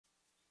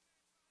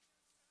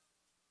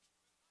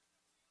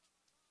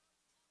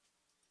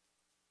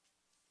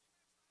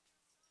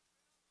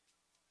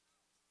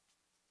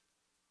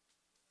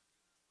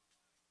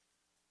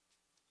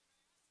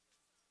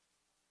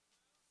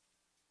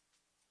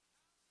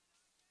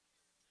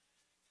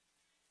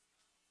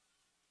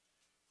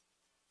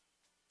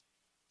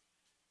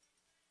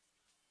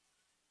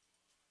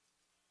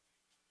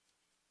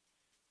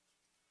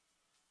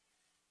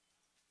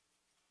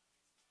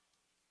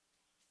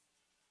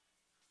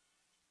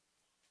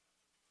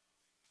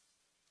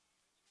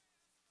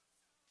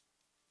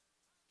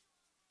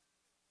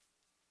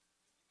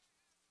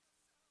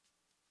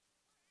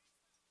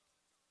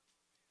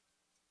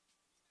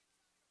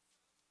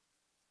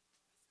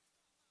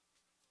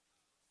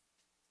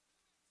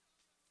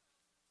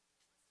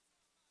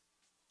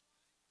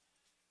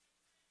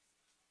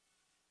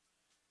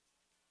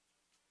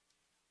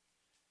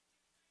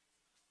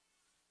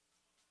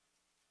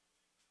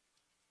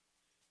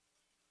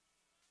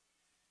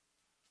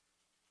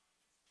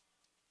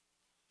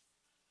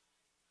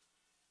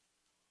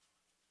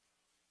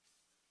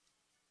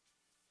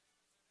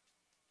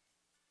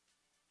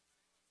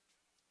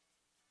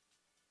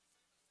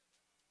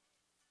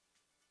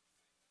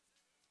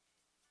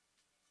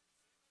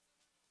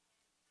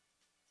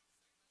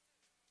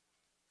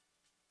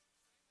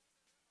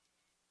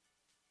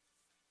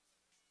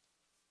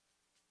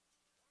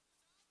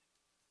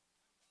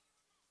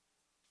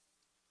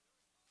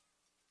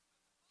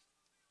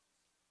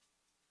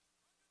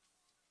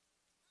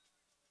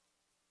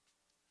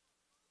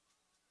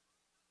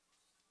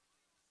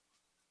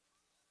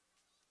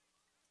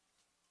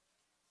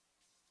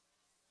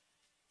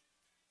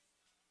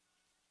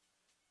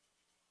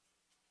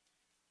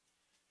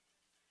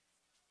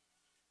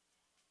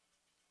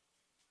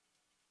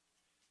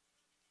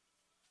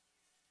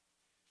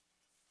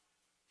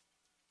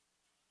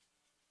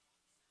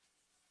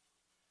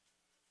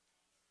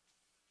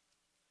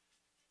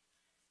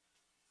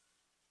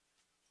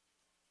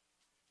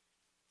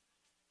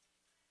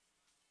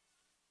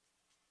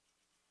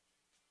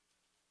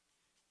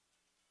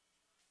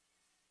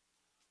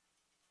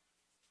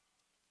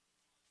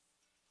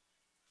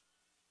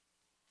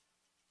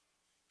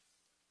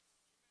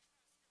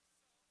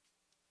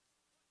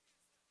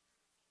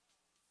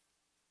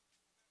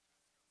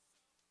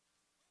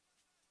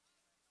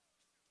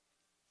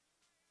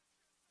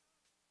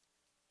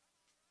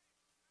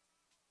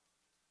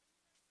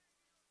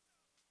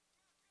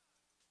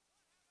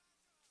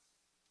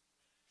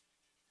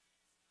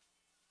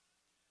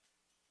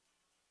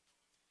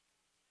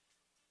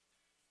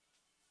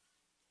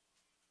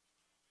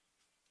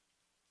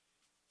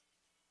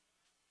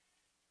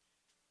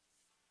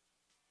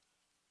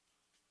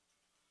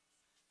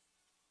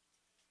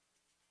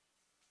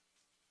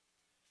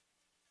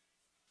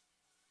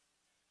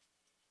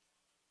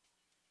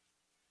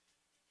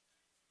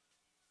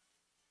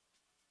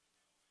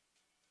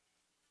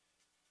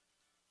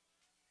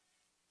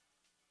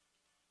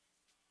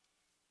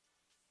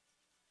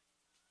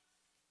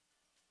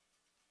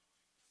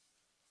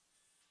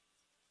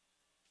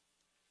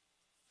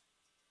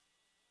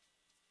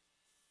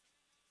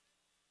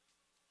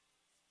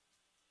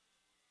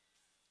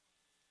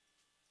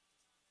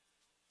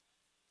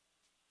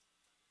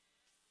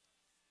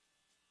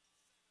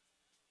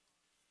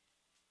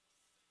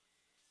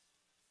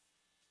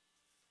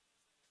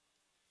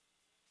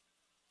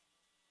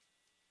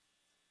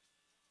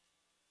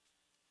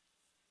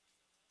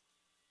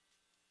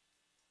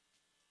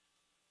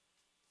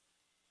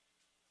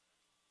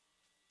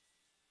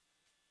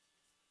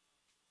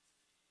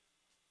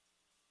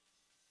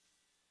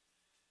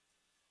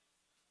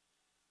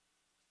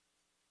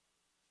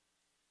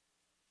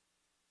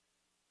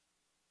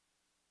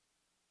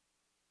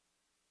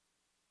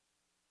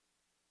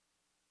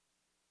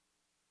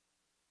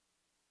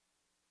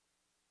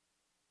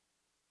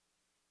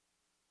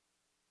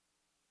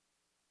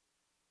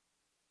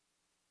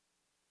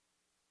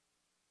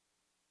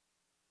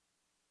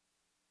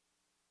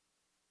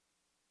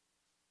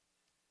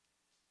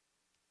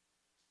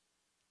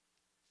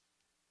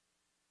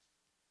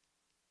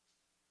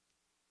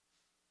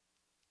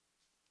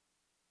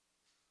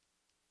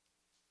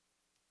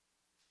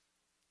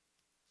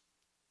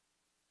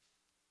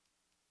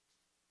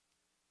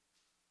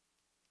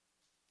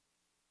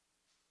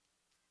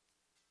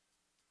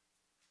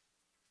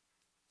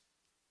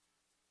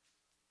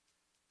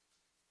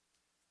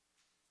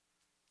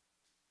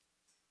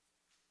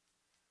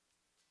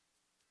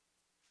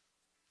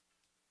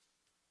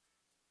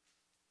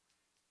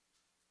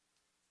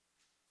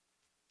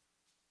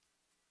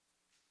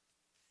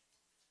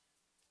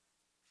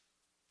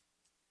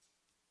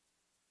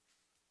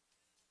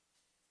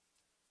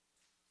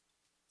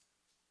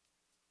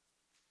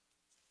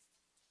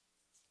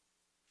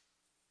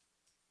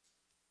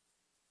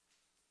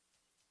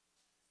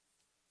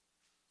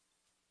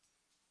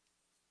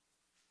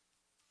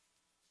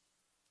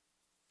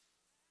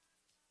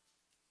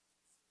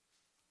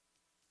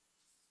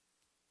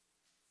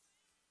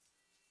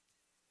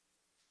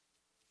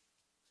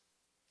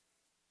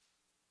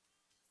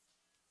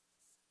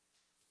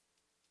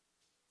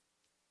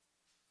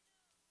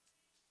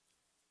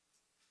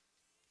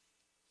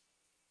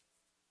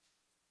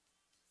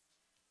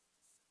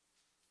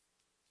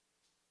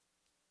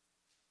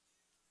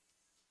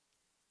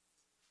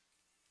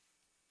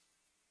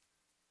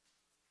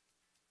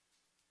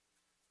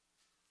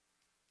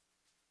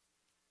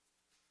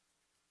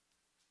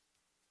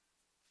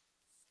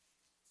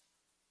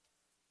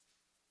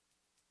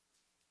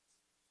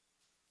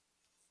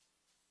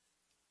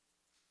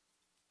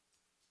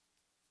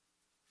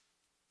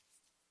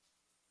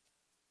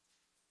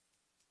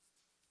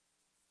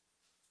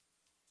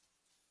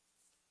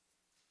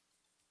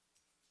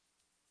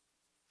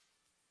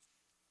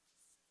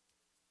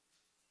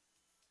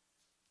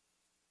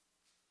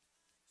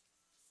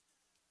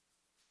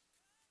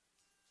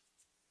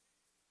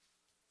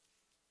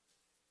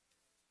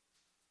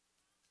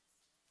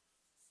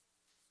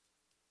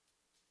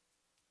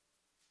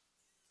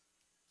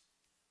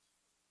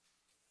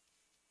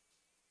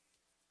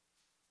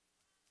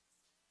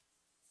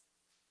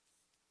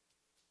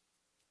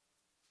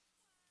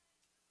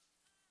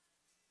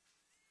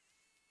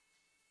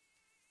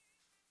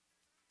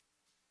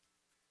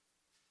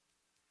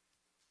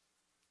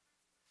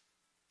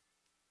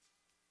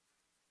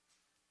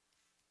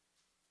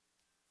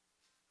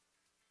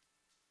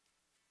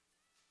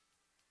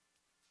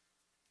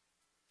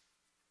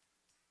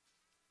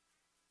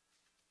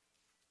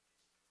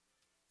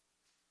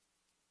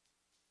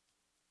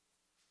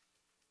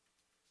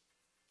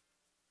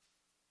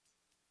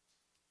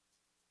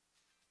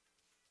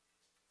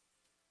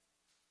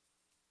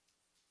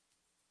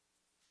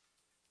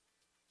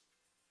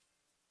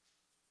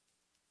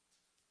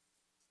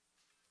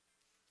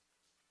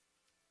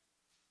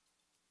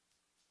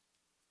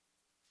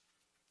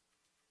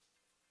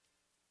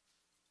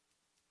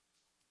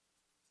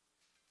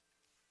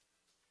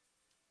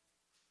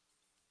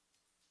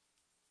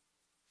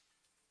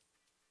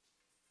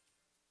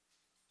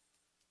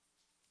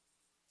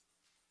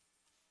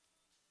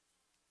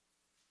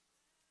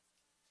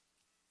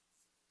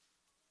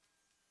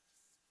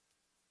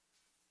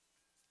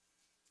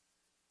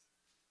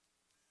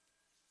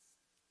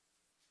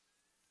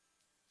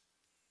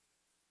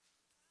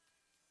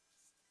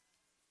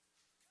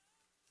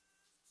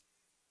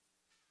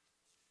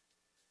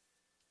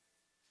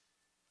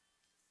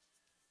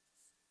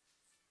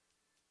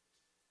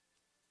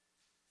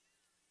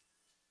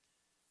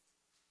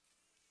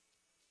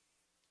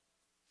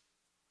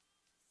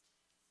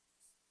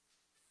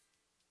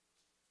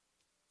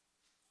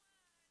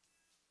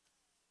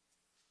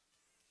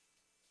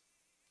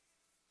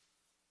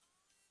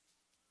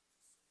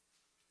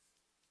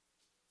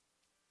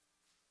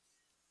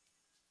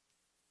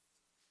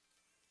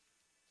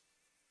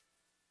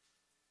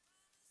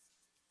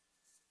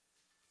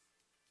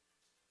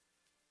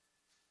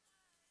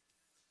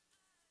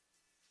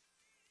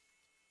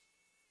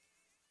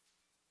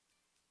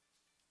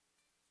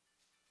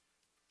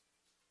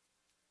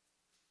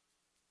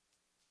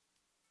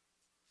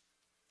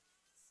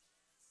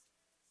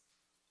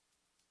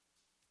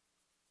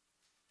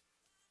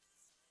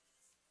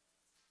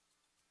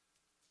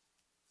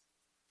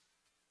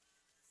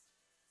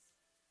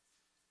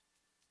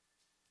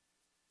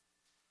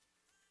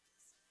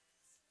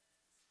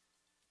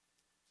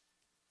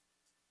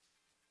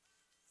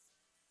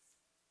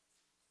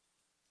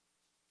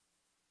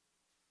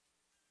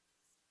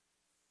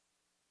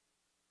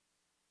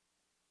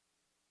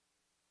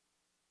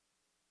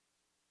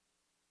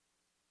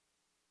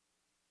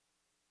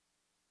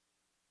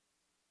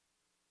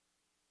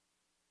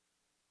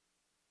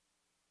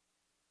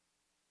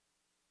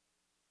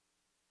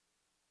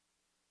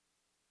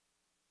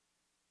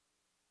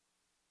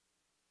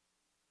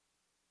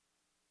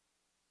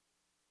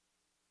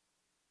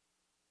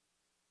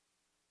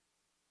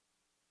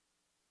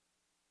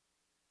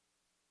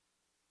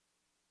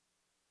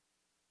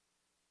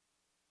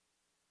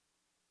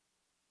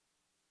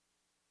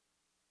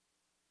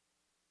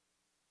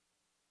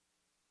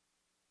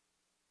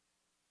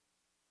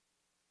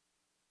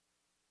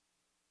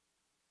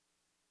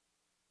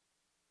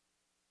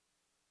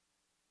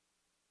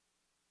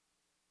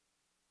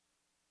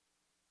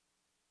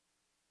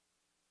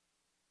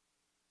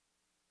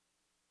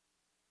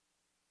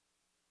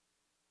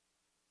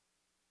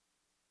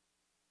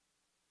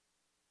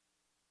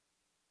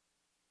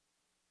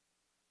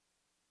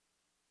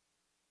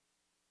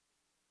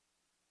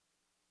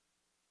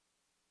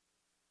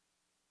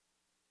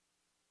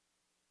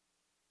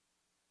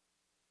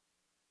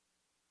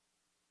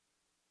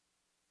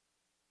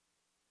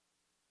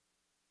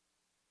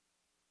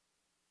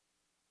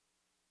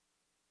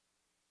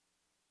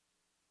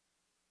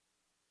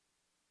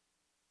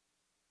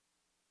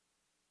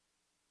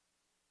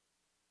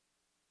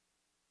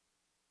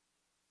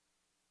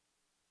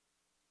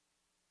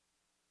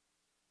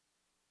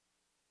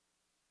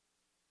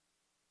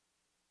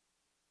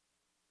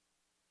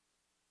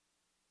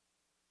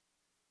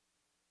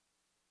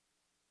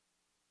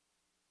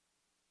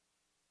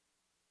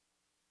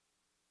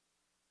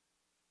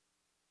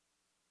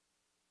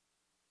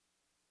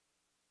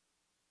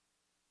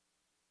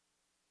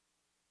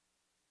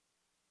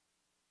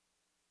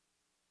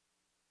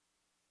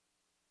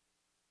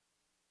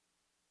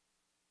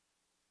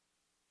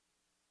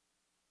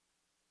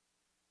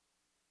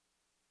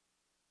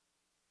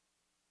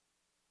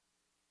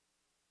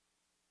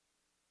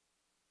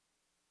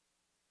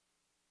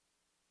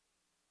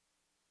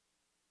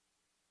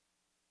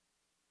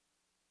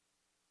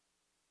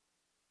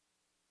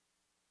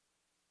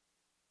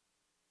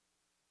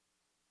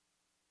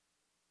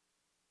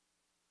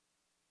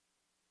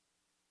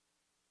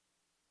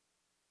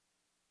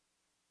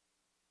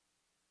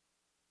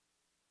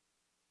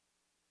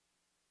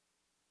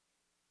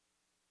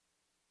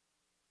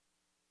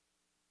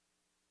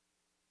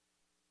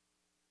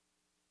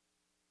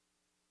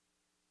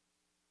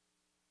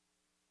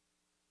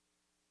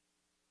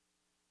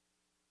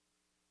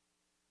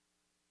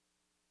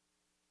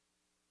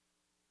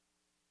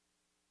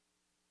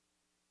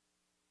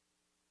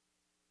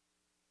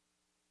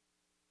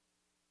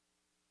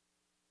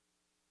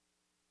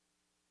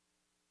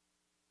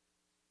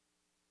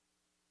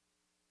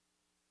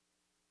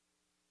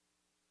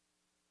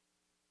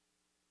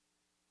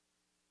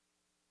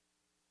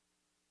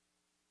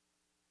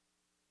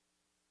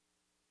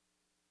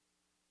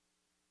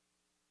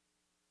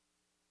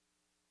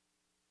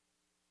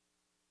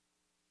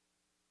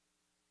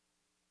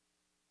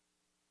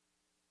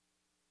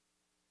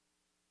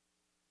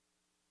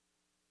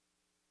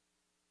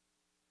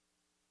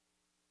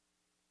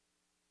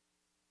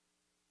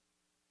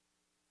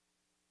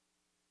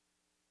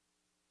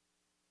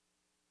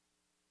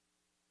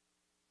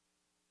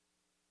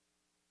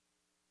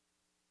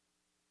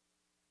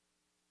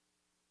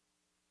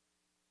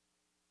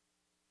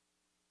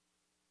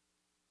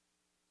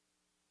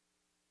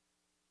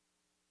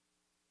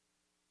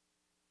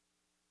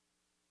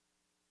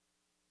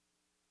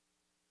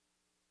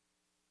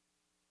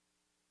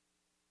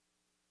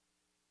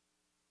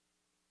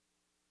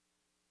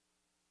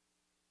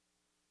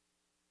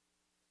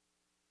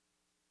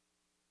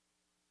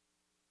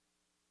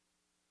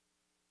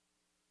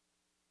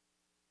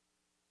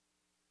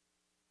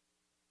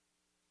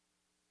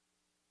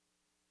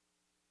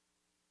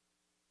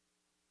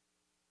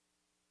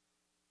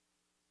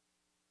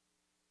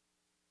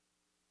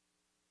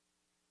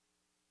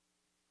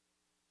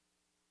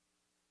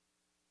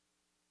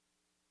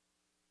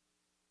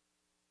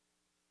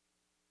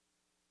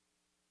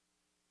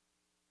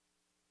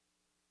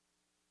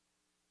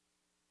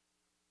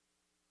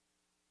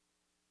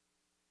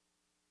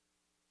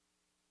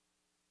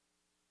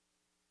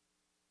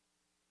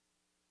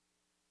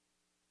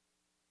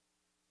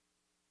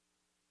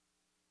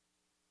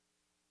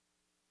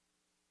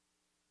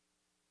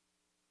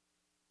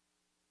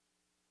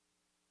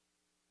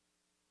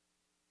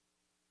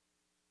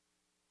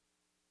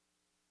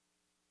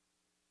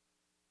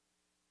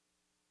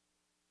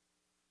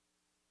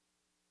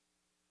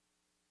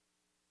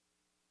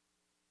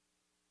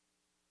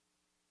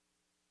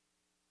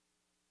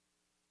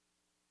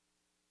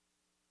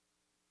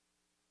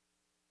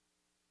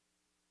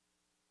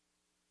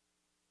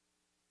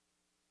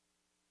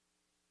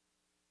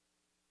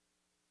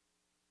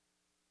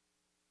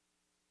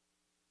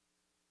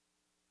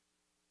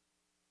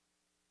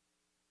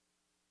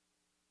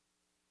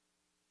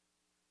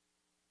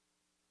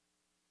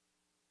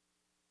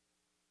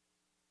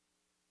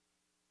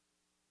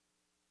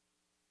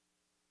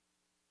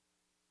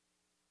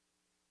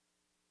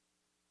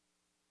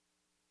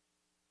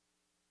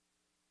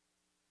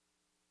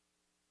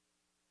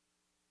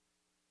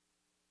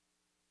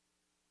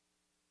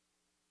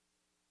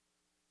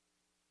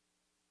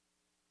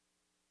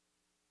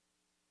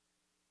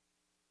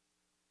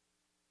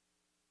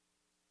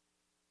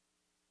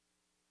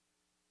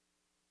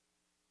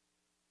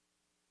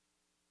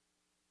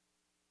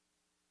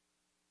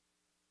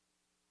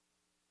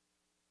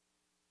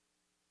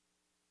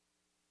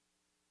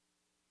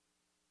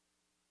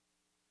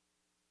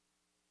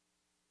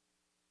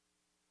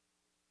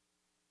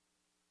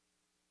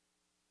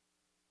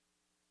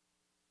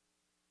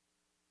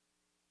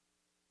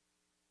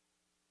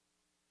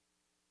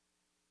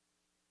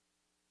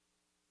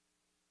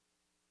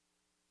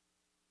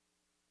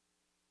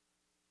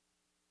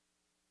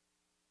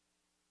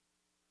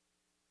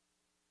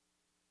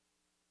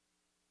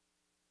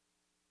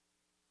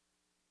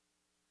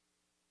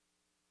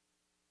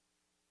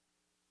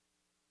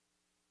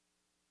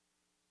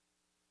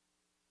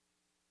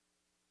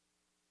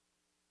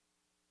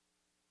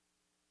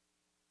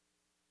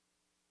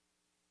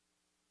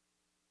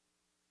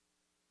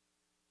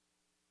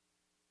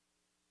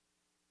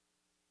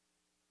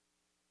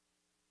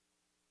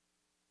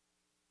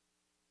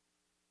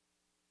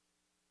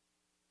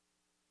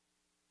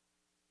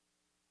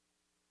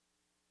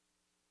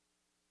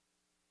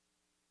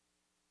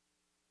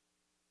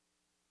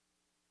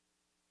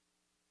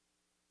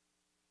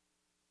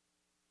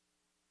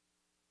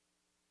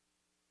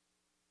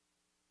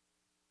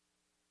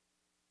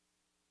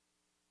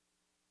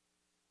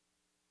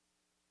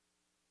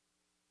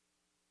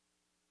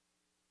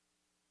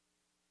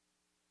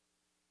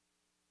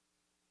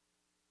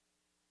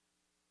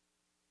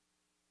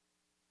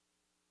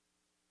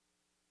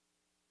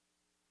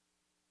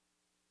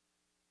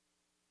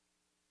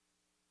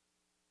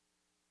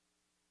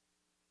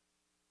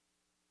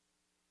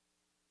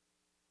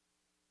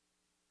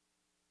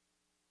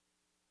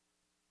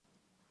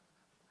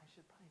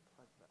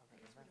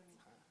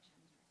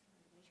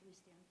we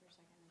stand for a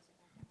second and sit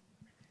back down?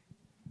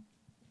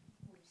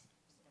 Or we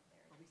sit up there?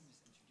 Or we can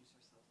just introduce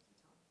ourselves as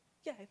we talk.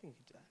 Yeah, I think we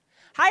can do that.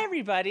 Hi,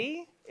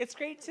 everybody. It's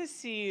great to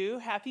see you.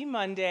 Happy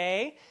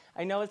Monday.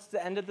 I know it's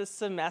the end of the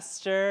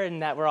semester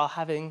and that we're all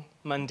having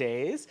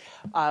Mondays,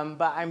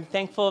 but I'm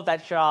thankful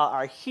that you all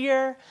are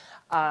here.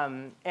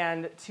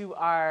 And to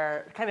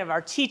our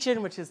our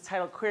teach-in, which is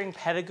titled Queering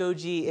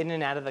Pedagogy in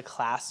and Out of the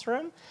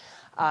Classroom.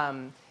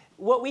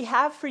 What we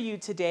have for you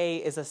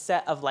today is a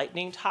set of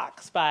lightning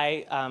talks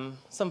by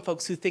some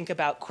folks who think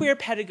about queer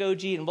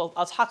pedagogy, and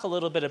I'll talk a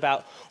little bit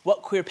about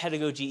what queer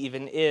pedagogy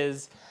even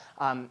is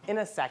in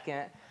a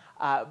second.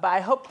 But I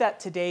hope that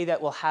today that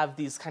we'll have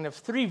these kind of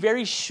three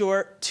very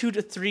short 2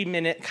 to 3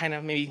 minute,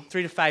 maybe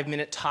 3 to 5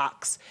 minute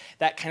talks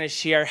that kind of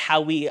share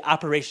how we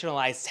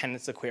operationalize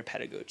tenets of queer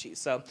pedagogy.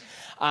 So,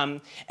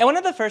 and one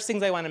of the first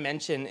things I want to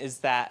mention is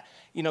that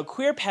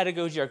queer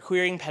pedagogy or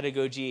queering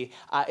pedagogy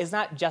is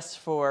not just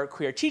for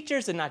queer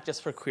teachers and not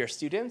just for queer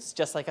students,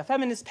 just like a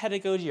feminist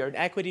pedagogy or an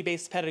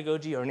equity-based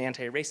pedagogy or an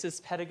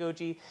anti-racist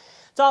pedagogy.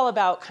 It's all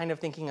about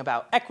thinking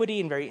about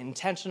equity in very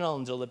intentional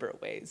and deliberate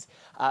ways.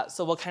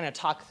 So we'll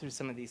talk through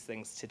some of these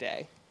things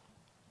today.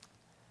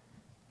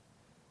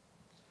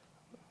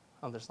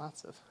 Oh, there's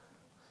lots of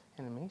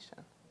animation.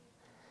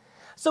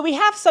 So we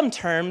have some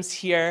terms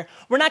here.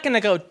 We're not going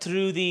to go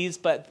through these,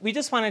 but we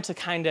just wanted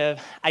to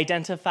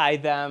identify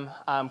them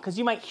because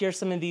you might hear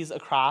some of these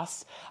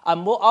across.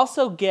 We'll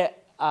also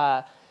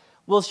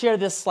we'll share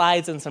the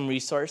slides and some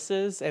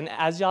resources. And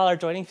as y'all are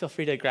joining, feel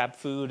free to grab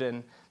food.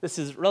 And this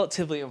is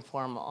relatively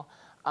informal.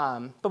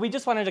 But we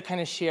just wanted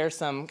to share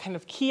some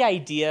key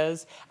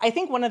ideas. I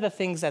think one of the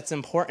things that's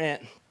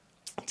important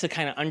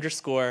to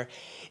underscore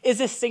is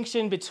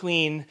distinction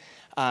between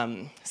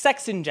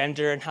sex and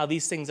gender and how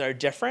these things are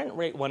different,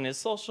 right? One is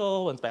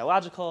social, one's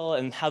biological,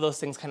 and how those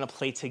things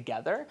play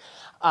together.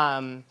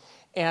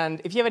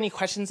 And if you have any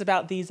questions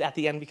about these, at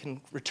the end we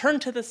can return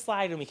to the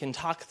slide and we can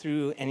talk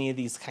through any of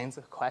these kinds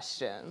of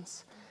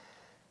questions.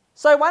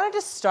 So I wanted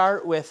to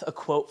start with a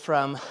quote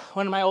from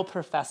one of my old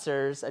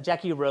professors,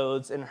 Jackie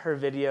Rhodes, in her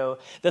video,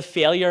 The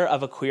Failure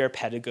of a Queer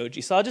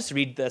Pedagogy. So I'll just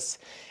read this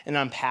and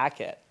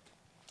unpack it.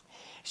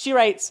 She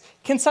writes,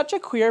 "Can such a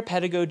queer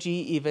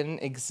pedagogy even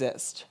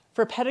exist?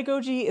 For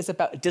pedagogy is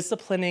about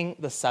disciplining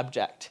the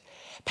subject.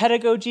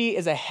 Pedagogy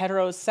is a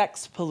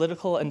heterosex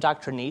political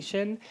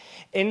indoctrination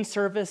in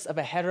service of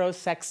a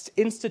heterosex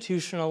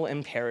institutional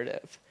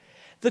imperative.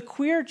 The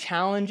queer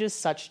challenges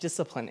such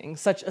disciplining,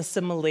 such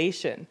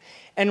assimilation,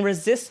 and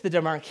resists the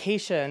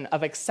demarcation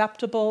of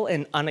acceptable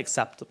and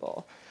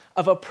unacceptable,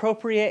 of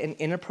appropriate and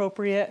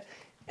inappropriate,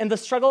 and the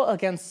struggle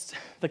against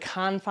the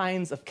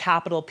confines of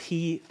capital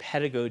P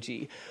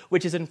pedagogy,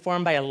 which is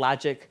informed by a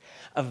logic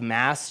of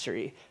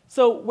mastery."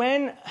 So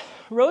when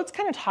Rhodes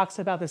talks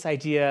about this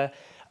idea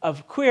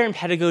of queer and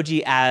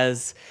pedagogy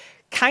as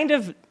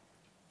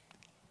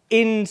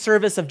in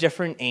service of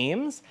different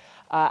aims,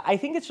 I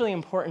think it's really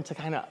important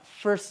to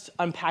first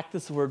unpack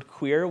this word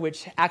queer,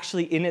 which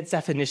actually in its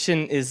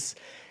definition is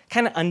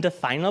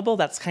undefinable.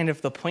 That's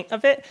the point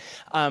of it.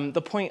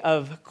 The point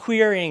of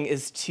queering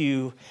is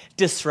to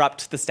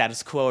disrupt the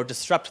status quo or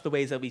disrupt the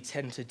ways that we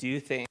tend to do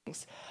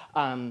things.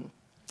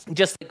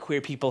 Just like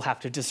queer people have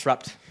to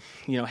disrupt,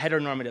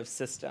 heteronormative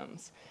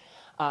systems.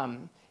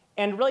 And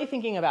really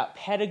thinking about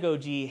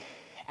pedagogy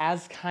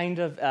as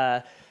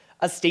a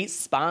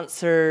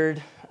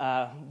state-sponsored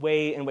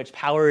way in which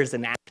power is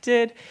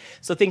enacted.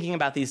 So thinking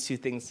about these two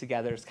things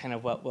together is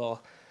what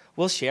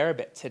we'll share a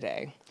bit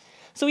today.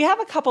 So we have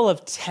a couple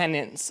of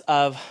tenets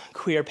of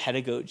queer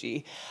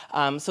pedagogy.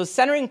 So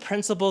centering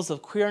principles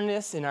of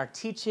queerness in our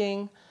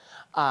teaching,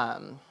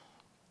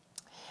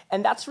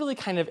 and that's really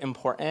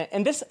important.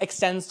 And this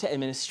extends to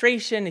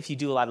administration. If you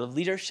do a lot of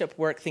leadership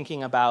work,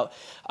 thinking about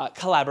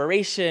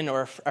collaboration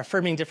or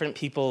affirming different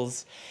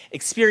people's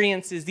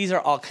experiences, these are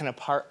all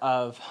part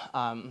of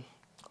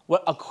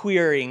what a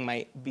queering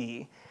might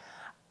be.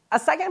 A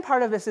second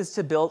part of this is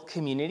to build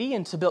community,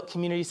 and to build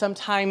community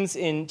sometimes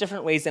in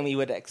different ways than we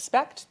would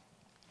expect.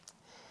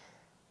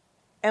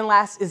 And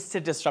last is to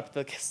disrupt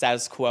the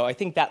status quo. I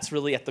think that's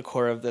really at the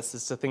core of this,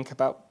 is to think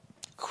about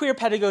queer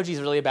pedagogy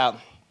is really about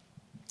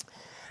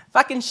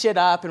fucking shit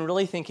up and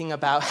really thinking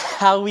about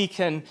how we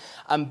can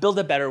build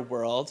a better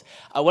world.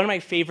 One of my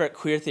favorite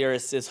queer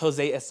theorists is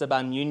Jose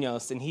Esteban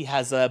Munoz, and he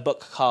has a book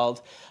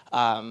called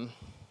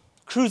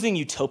Cruising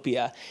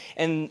Utopia.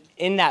 And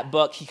in that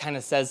book, he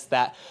says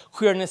that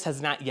queerness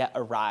has not yet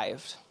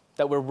arrived,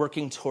 that we're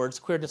working towards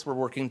queerness, we're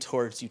working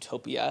towards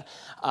utopia.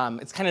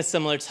 It's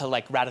similar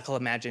to radical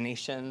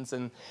imaginations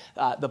and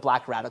the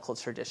Black radical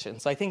tradition.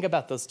 So I think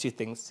about those two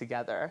things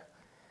together.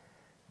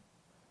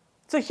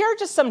 So here are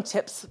just some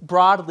tips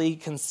broadly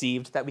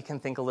conceived that we can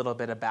think a little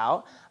bit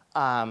about.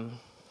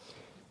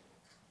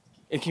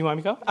 If you want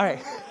me to go? All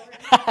right.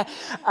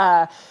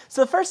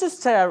 So the first is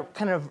to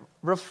kind of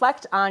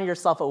reflect on your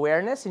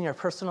self-awareness and your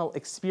personal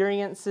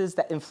experiences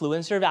that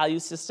influence your value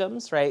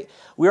systems, right?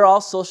 We're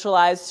all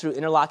socialized through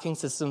interlocking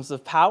systems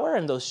of power,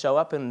 and those show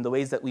up in the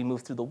ways that we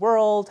move through the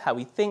world, how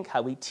we think,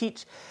 how we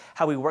teach,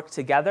 how we work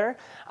together.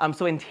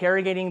 So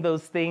interrogating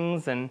those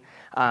things, and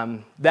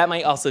that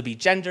might also be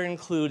gender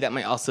include, that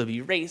might also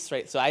be race,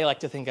 right? So I like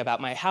to think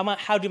about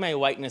how do my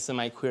whiteness and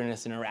my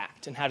queerness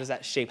interact, and how does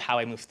that shape how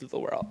I move through the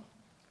world?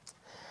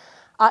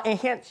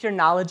 Enhance your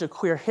knowledge of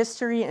queer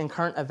history and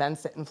current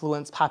events that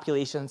influence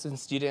populations and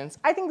students.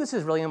 I think this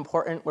is really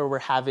important where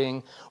we're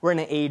in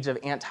an age of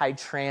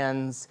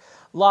anti-trans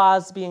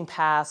laws being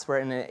passed. We're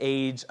in an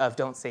age of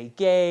don't say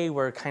gay.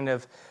 We're kind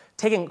of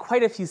taking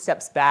quite a few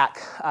steps back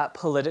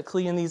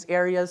politically in these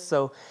areas.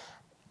 So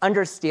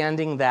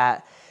understanding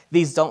that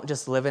these don't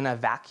just live in a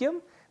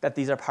vacuum, that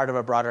these are part of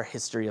a broader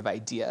history of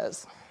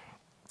ideas.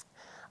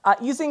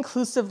 Use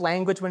inclusive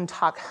language when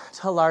talk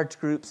to large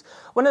groups.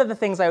 One of the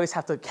things I always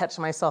have to catch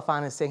myself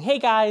on is saying, hey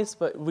guys,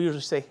 but we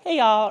usually say, hey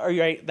y'all, or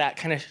right,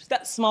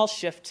 that small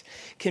shift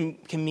can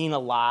mean a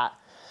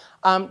lot.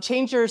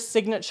 Change your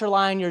signature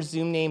line, your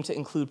Zoom name to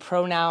include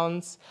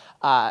pronouns.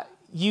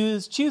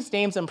 Choose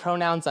names and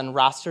pronouns on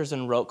rosters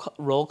and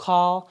roll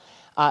call.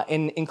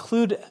 And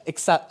include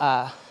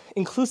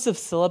inclusive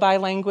syllabi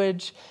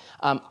language.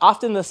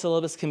 Often the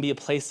syllabus can be a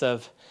place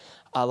of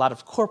a lot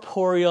of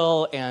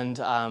corporeal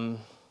and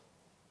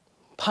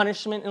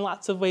punishment in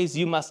lots of ways.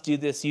 You must do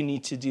this, you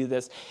need to do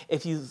this.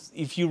 If you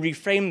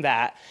reframe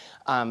that,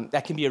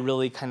 that can be a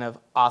really kind of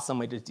awesome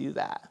way to do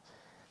that.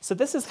 So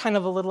this is kind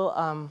of a little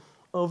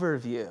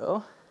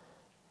overview.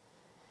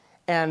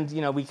 And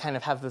we kind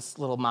of have this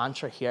little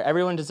mantra here.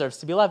 Everyone deserves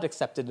to be loved,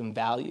 accepted, and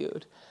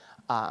valued,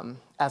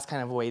 as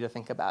kind of a way to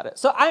think about it.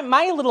 So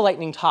my little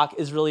lightning talk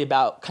is really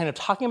about kind of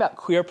talking about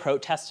queer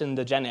protest in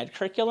the gen ed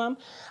curriculum.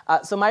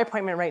 So my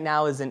appointment right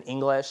now is in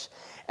English,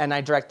 and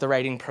I direct the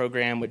writing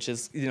program, which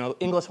is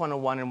English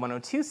 101 and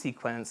 102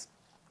 sequence.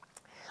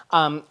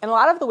 And a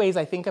lot of the ways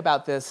I think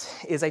about this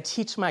is I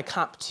teach my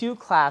Comp 2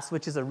 class,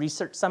 which is a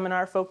research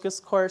seminar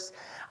focused course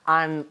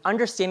on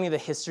understanding the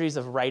histories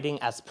of writing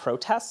as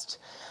protest.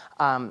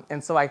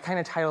 And so I kind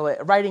of title it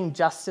Writing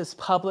Justice,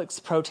 Publics,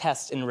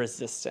 Protest, and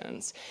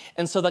Resistance.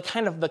 And so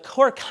the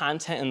core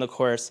content in the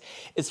course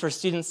is for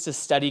students to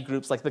study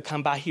groups like the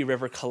Combahee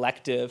River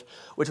Collective,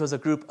 which was a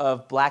group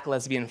of Black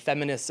lesbian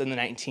feminists in the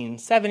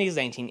 1970s,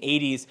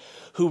 1980s,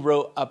 who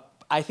wrote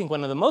I think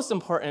one of the most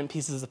important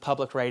pieces of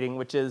public writing,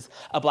 which is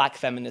a Black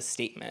feminist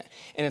statement.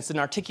 And it's an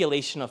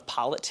articulation of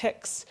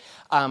politics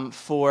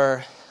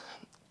for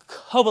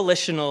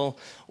coalitional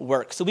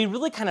work. So we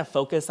really kind of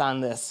focus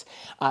on this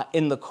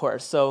in the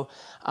course. So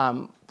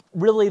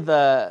really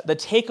the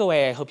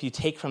takeaway I hope you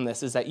take from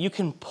this is that you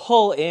can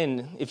pull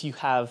in, if you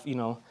have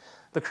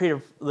the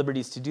creative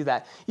liberties to do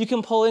that, you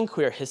can pull in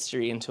queer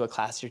history into a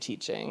class you're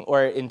teaching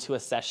or into a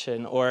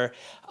session or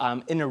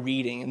in a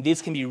reading. And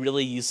these can be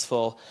really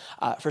useful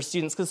for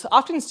students because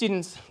often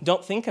students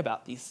don't think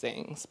about these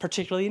things,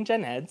 particularly in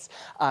gen eds.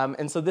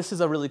 And so this is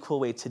a really cool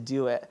way to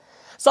do it.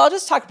 So I'll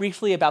just talk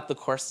briefly about the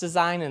course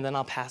design and then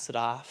I'll pass it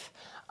off.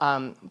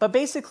 But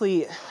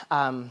basically,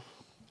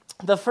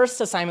 the first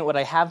assignment, what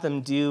I have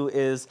them do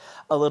is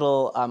a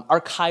little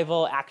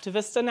archival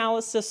activist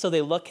analysis. So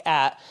they look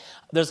at,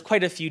 there's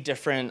quite a few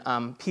different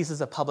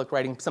pieces of public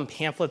writing, some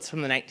pamphlets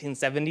from the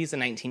 1970s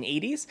and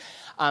 1980s,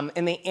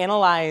 and they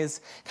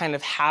analyze kind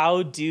of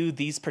how do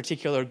these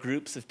particular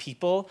groups of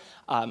people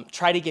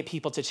try to get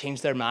people to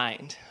change their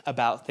mind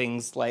about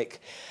things like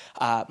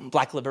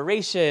Black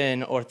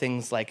liberation or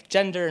things like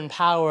gender and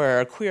power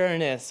or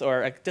queerness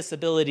or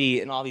disability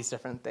and all these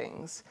different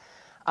things.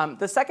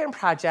 The second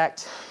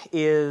project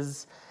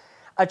is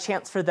a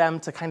chance for them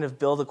to kind of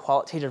build a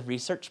qualitative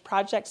research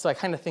project. So I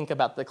kind of think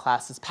about the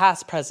class as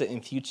past, present,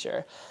 and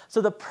future.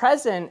 So the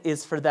present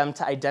is for them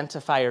to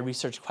identify a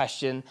research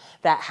question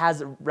that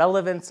has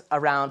relevance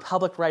around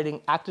public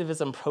writing,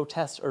 activism,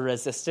 protest, or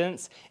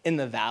resistance in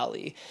the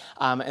Valley.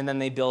 And then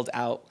they build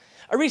out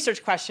a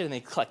research question, and they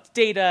collect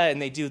data, and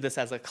they do this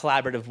as a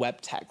collaborative web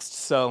text.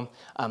 So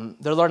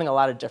they're learning a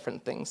lot of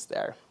different things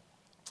there.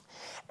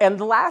 And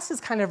the last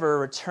is kind of a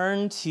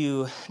return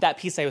to that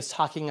piece I was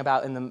talking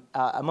about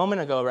a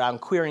moment ago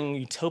around queering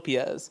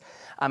utopias.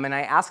 And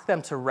I asked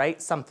them to write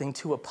something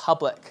to a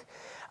public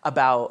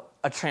about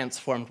a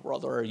transformed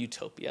world or a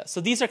utopia.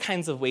 So these are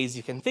kinds of ways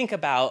you can think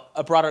about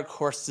a broader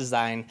course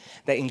design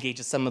that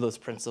engages some of those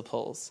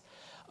principles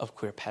of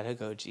queer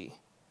pedagogy.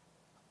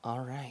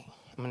 All right,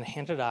 I'm going to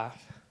hand it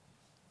off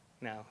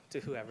now to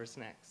whoever's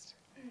next.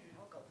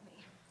 I'll go with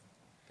me.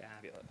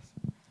 Fabulous.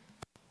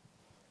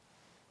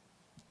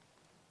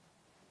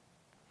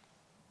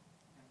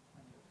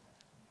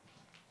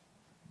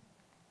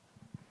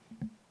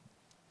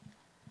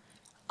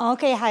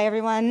 Okay, hi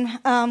everyone.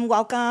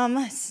 Welcome.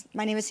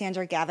 My name is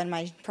Sandra Gavin.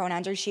 My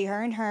pronouns are she,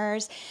 her, and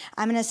hers.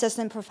 I'm an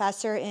assistant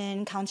professor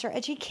in counselor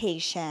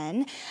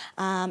education.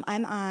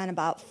 I'm on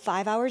about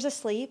 5 hours of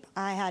sleep.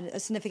 I had a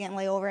significant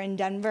layover in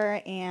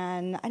Denver,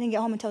 and I didn't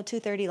get home until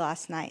 2:30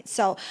 last night.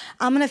 So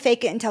I'm gonna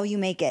fake it until you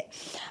make it.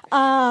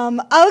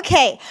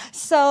 Okay,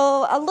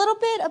 so a little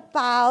bit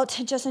about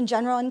just in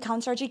general in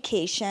counselor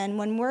education.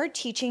 When we're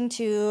teaching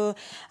to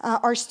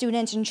our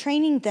students and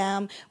training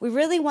them, we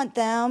really want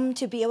them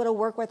to be able to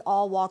work with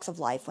all walks of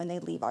life when they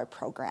leave our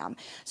program.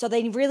 So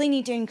they really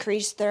need to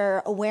increase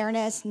their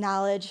awareness,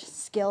 knowledge,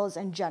 skills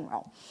in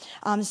general,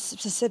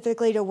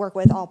 specifically to work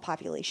with all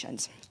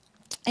populations.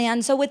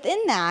 And so within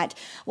that,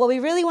 what we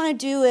really want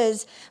to do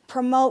is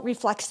promote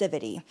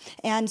reflexivity.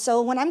 And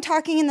so when I'm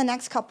talking in the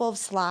next couple of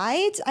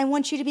slides, I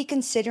want you to be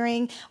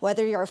considering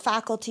whether you're a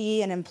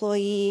faculty, an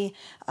employee,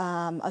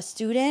 a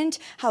student,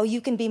 how you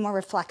can be more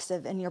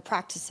reflexive in your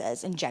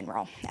practices in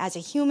general, as a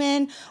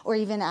human or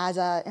even as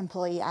an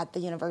employee at the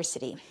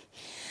university.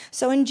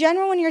 So in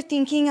general, when you're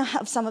thinking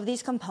of some of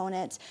these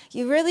components,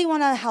 you really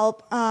want to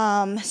help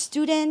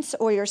students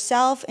or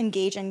yourself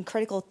engage in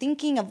critical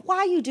thinking of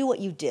why you do what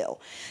you do.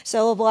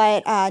 So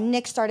what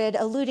Nick started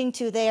alluding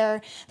to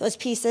there, those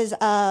pieces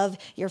of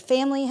your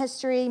family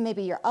history,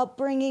 maybe your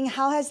upbringing,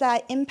 how has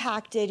that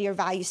impacted your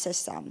value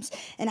systems?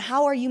 And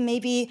how are you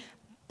maybe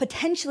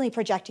potentially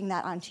projecting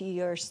that onto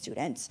your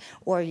students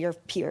or your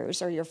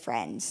peers or your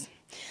friends?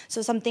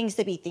 So some things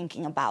to be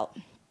thinking about.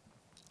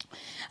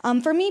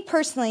 For me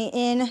personally,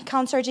 in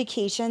counselor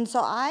education,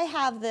 so I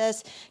have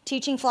this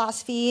teaching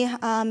philosophy,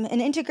 an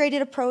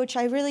integrated approach.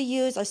 I really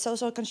use a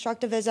social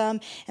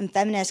constructivism and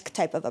feminist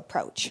type of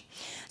approach.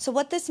 So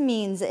what this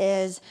means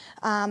is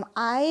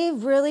I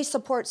really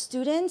support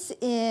students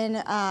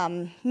in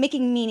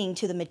making meaning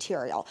to the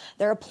material.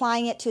 They're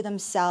applying it to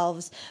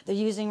themselves. They're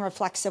using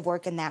reflexive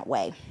work in that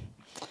way.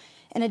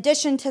 In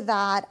addition to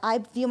that, I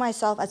view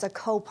myself as a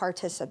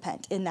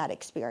co-participant in that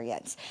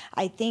experience.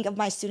 I think of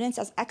my students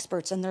as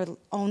experts in their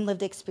own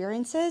lived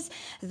experiences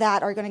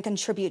that are going to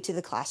contribute to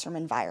the classroom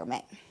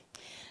environment.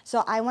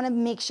 So I want to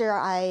make sure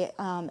I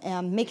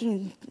am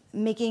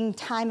making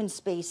time and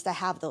space to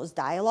have those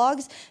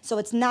dialogues. So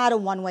it's not a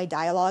one-way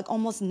dialogue.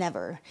 Almost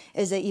never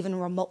is it even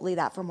remotely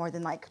that for more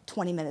than like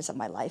 20 minutes of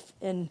my life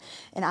in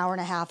an hour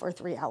and a half or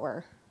 3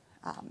 hour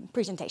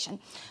presentation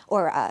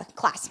or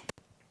class.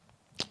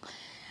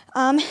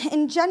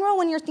 In general,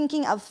 when you're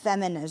thinking of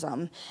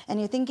feminism and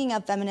you're thinking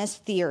of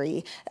feminist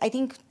theory, I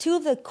think two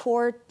of the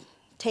core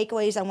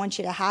takeaways I want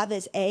you to have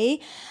is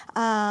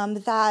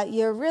that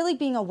you're really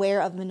being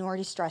aware of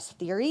minority stress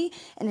theory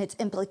and its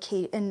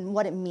and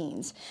what it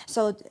means.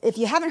 So if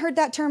you haven't heard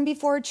that term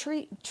before,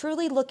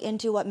 truly look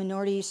into what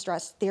minority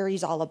stress theory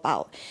is all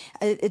about.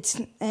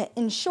 It's,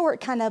 in short,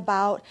 kind of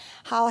about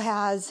how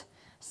has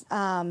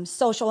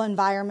social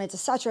environments,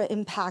 etc.,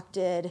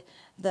 impacted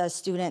the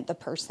student, the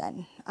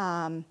person.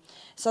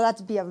 So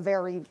that'd be a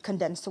very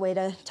condensed way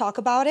to talk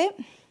about it.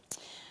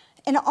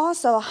 And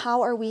also,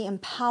 how are we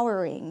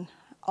empowering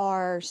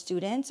our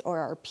students or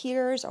our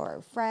peers or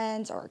our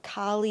friends or our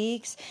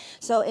colleagues?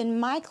 So in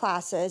my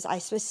classes, I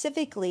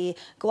specifically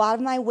go out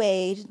of my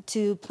way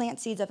to plant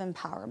seeds of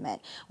empowerment,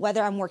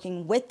 whether I'm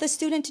working with the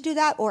student to do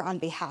that or on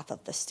behalf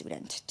of the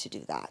student to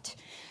do that,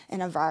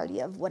 in a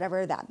variety of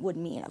whatever that would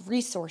mean, of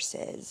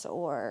resources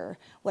or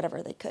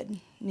whatever they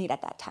could need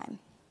at that time.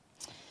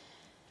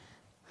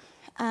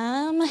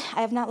 I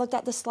have not looked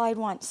at the slide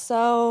once,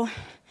 so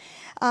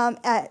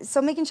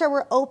making sure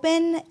we're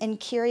open and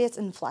curious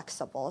and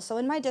flexible. So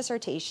in my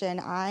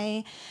dissertation,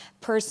 I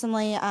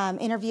personally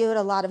interviewed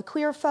a lot of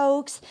queer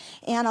folks,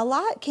 and a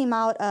lot came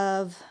out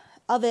of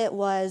it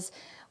was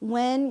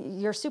when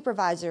your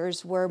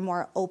supervisors were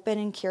more open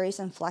and curious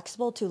and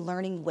flexible to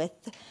learning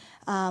with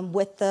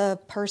the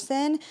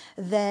person,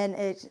 then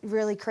it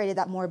really created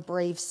that more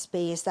brave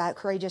space, that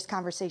courageous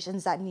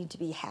conversations that need to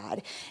be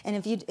had. And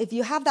if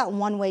you have that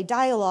one-way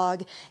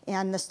dialogue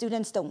and the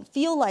students don't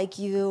feel like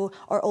you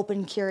are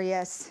open,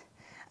 curious,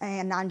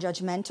 and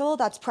non-judgmental,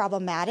 that's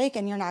problematic,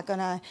 and you're not going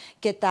to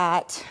get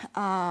that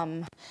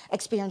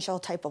experiential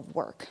type of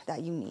work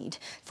that you need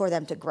for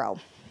them to grow.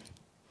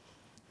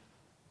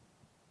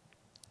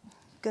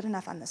 Good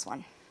enough on this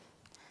one.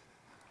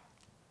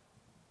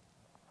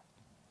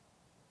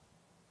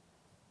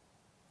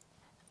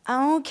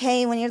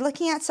 Okay, when you're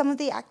looking at some of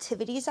the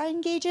activities I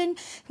engage in,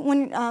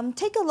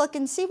 take a look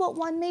and see what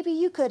one maybe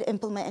you could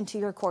implement into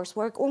your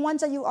coursework or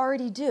ones that you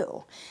already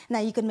do. Now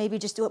you could maybe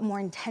just do it more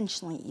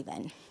intentionally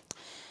even.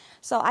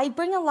 So I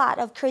bring a lot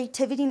of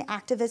creativity and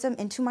activism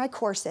into my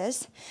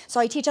courses. So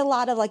I teach a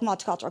lot of like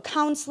multicultural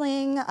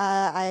counseling.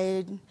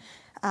 I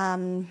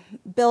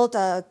built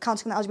a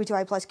Counseling the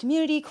LGBTI+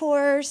 community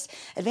course,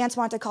 advanced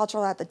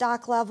multicultural at the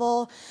doc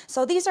level.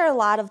 So these are a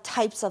lot of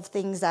types of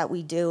things that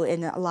we do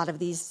in a lot of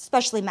these,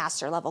 especially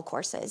master level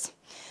courses.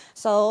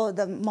 So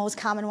the most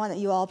common one that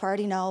you all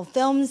already know,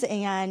 films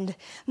and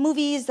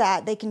movies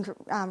that they can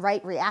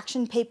write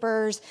reaction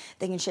papers.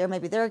 They can share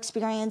maybe their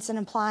experience in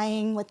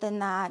applying within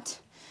that.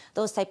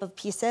 those type of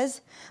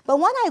pieces. But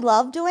one I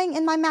love doing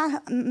in my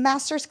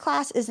master's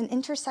class is an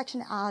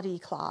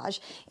intersectionality collage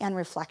and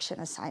reflection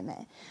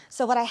assignment.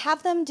 So what I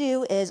have them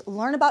do is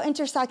learn about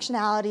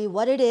intersectionality,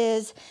 what it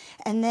is,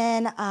 and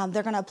then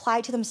they're going to apply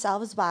it to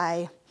themselves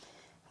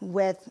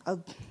with a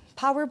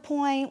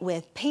PowerPoint,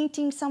 with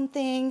painting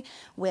something,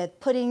 with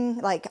putting,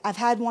 like, I've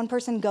had one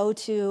person go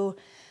to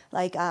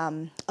like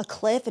a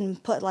cliff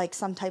and put like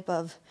some type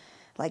of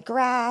like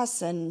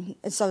grass and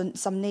so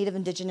some native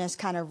indigenous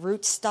kind of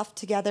root stuff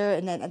together,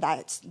 and then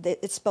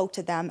it spoke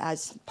to them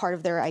as part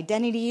of their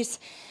identities.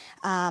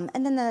 And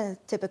then the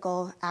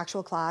typical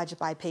actual collage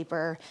by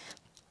paper,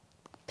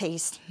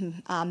 paste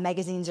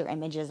magazines or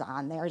images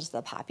on there is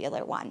the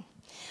popular one.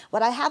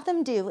 What I have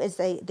them do is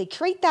they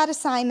create that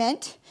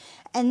assignment,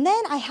 and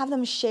then I have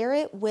them share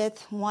it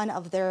with one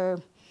of their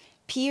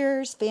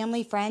peers,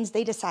 family, friends.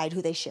 They decide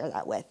who they share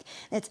that with.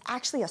 And it's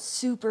actually a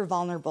super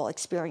vulnerable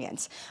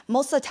experience.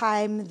 Most of the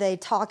time they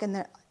talk in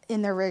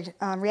their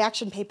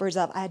reaction papers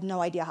of, I had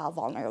no idea how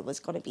vulnerable it was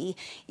going to be,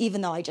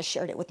 even though I just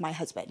shared it with my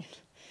husband.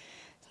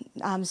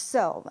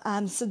 So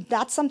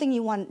that's something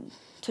you want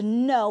to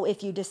know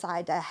if you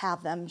decide to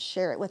have them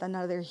share it with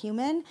another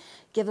human.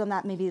 Give them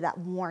maybe that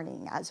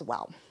warning as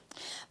well.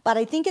 But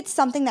I think it's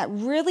something that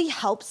really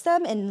helps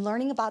them in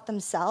learning about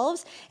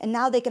themselves, and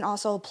now they can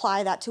also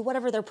apply that to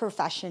whatever their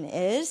profession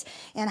is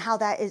and how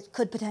that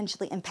could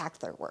potentially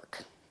impact their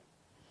work.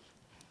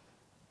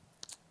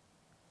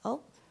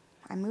 Oh,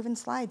 I'm moving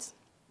slides.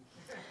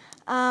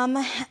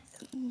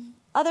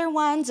 Other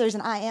ones, there's an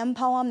I am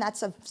poem.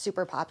 That's a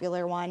super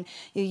popular one.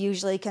 You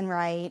usually can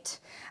write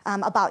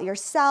about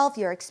yourself,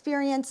 your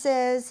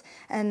experiences,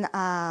 and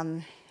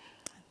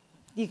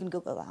you can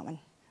Google that one.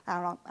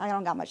 I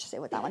don't got much to say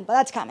with that one, but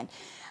that's common.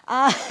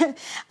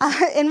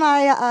 In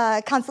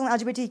my Counseling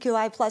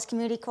LGBTQI plus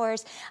community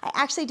course, I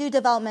actually do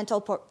developmental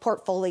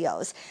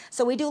portfolios.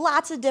 So we do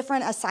lots of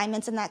different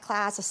assignments in that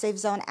class, a Safe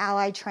Zone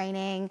Ally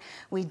training.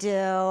 We do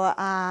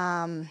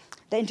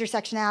the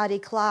intersectionality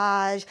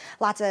collage,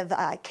 lots of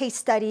case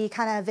study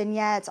kind of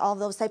vignettes, all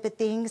those type of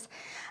things.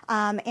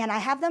 And I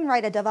have them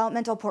write a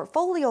developmental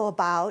portfolio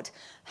about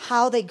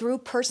how they grew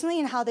personally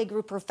and how they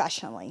grew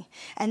professionally.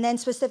 And then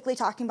specifically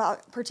talking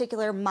about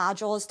particular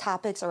modules,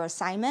 topics, or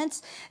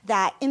assignments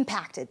that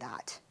impacted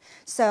that.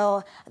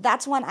 So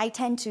that's one I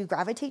tend to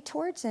gravitate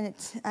towards, and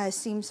it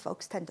seems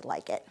folks tend to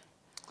like it.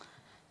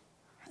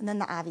 And then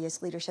the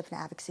obvious leadership and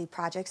advocacy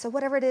projects. So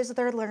whatever it is that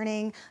they're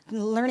learning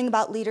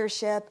about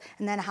leadership,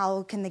 and then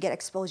how can they get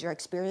exposure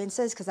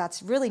experiences, because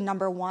that's really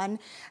number one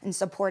in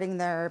supporting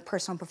their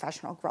personal and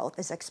professional growth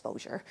is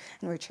exposure,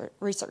 and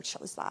research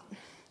shows that.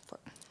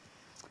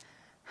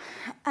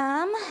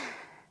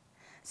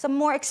 Some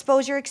more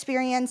exposure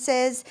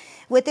experiences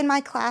within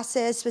my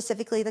classes,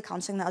 specifically the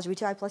Counseling the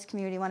LGBTI plus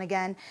community one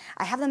again.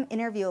 I have them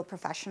interview a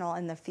professional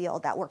in the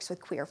field that works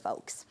with queer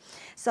folks.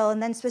 So,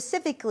 and then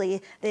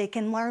specifically, they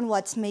can learn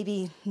what's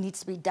maybe needs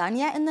to be done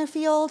yet in the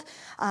field,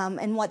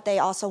 and what they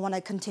also want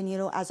to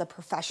continue as a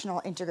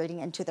professional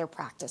integrating into their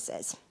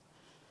practices.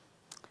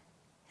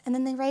 And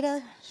then they write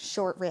a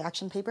short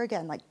reaction paper,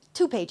 again, like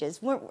 2 pages.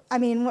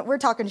 We're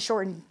talking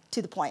short and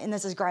to the point, and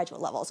this is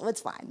graduate level, so it's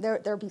fine.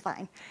 They'll be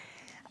fine.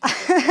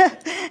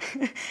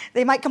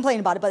 They might complain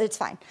about it, but it's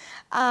fine.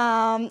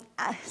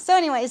 So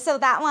anyway, so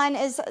that one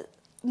is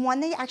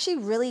one they actually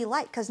really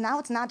like, because now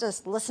it's not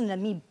just listen to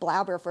me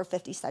blabber for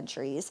 50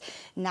 centuries.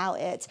 Now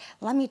it's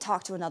let me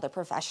talk to another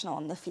professional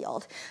in the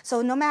field.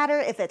 So no matter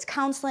if it's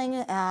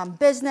counseling,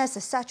 business,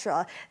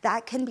 etc.,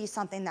 that can be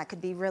something that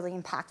could be really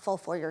impactful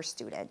for your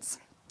students.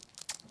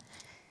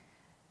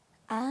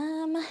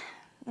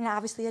 And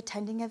obviously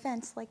attending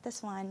events like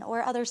this one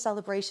or other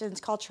celebrations,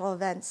 cultural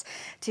events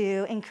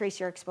to increase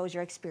your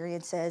exposure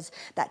experiences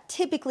that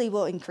typically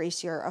will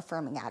increase your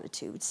affirming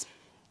attitudes.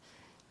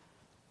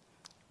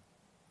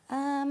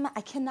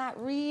 I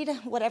cannot read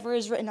whatever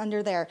is written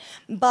under there,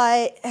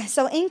 but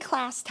so in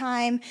class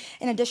time,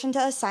 in addition to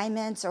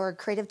assignments or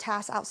creative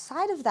tasks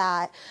outside of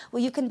that,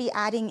 what you can be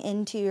adding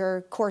into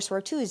your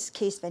coursework too is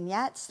case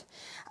vignettes.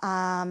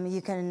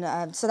 You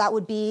can, so that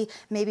would be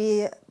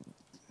maybe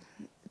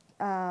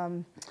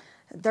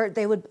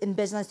they would, in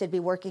business, they'd be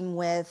working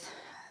with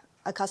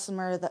a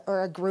customer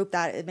or a group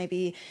that it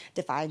maybe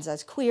defines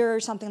as queer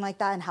or something like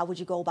that, and how would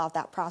you go about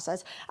that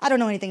process? I don't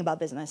know anything about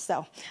business,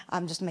 so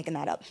I'm just making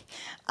that up.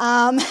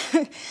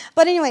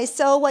 But anyway,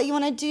 so what you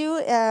want to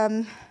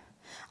do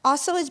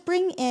also is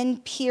bring in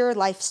peer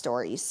life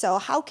stories. So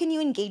how can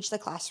you engage the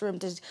classroom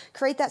to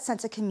create that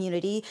sense of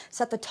community,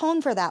 set the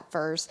tone for that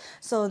first,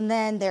 so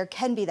then there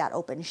can be that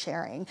open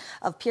sharing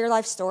of peer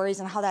life stories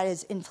and how that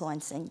is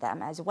influencing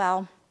them as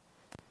well.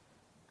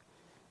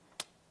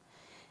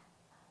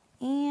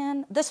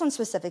 And this one's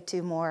specific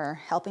to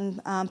more helping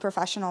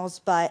professionals,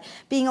 but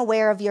being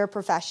aware of your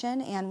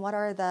profession and what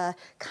are the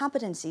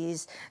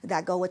competencies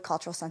that go with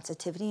cultural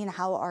sensitivity, and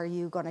how are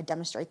you going to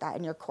demonstrate that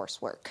in your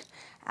coursework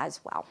as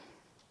well.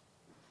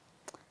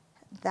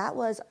 That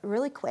was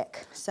really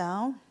quick,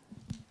 so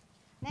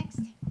next.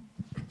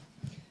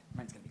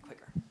 Mine's going to be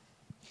quicker.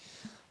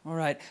 All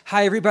right.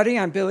 Hi, everybody.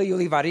 I'm Billy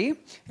Ulivari,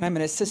 and I'm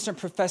an assistant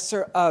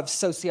professor of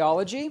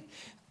sociology.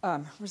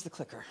 Where's the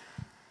clicker?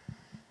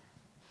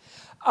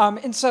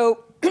 And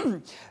so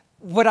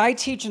what I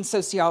teach in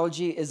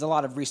sociology is a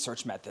lot of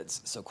research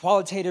methods. So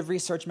qualitative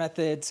research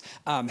methods,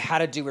 how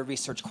to do a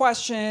research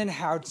question,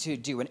 how to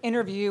do an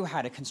interview,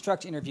 how to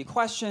construct interview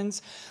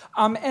questions.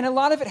 And a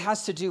lot of it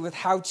has to do with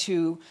how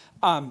to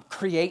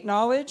create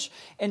knowledge.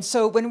 And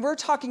so when we're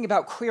talking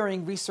about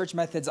querying research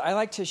methods, I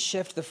like to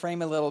shift the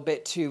frame a little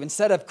bit to,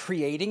 instead of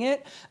creating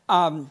it,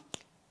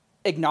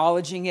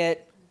 acknowledging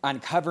it,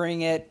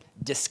 uncovering it,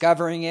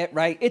 discovering it,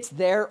 right? It's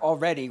there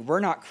already. We're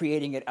not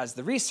creating it as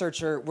the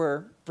researcher.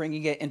 We're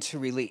bringing it into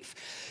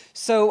relief.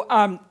 So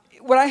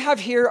what I have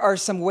here are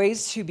some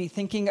ways to be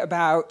thinking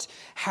about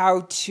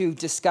how to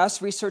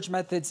discuss research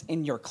methods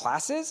in your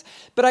classes.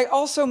 But I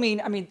also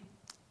mean,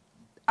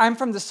 I'm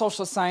from the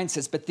social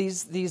sciences, but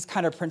these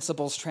kind of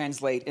principles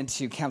translate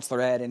into counselor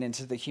ed and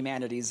into the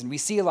humanities, and we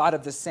see a lot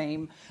of the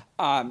same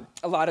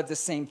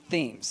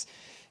themes.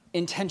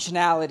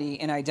 Intentionality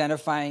in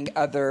identifying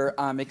other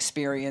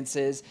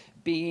experiences,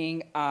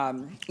 being,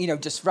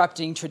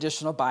 disrupting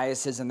traditional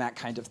biases and that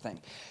kind of thing.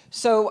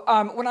 So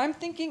when I'm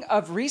thinking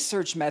of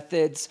research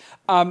methods,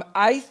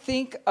 I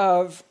think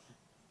of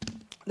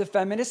the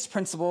feminist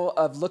principle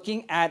of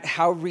looking at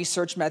how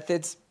research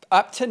methods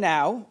up to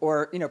now,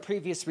 or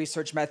previous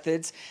research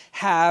methods,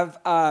 have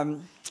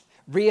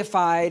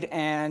reified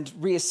and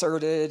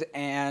reasserted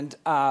and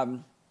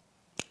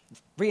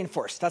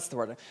reinforced, that's the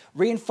word,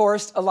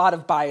 reinforced a lot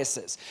of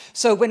biases.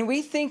 So when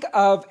we think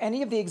of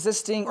any of the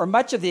existing, or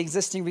much of the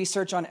existing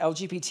research on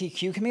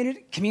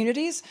LGBTQ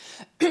communities,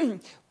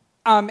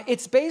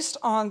 it's based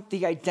on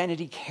the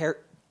identity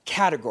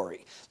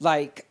category,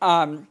 like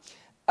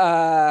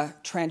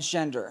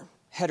transgender,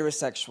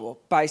 heterosexual,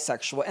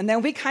 bisexual, and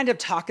then we kind of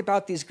talk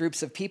about these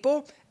groups of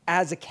people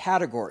as a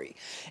category.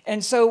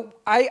 And so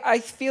I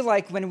feel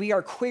like when we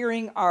are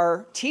querying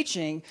our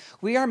teaching,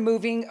 we are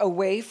moving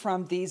away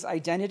from these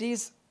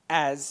identities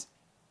as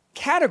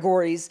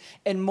categories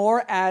and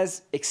more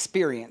as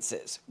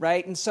experiences,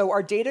 right? And so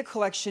our data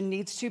collection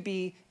needs to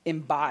be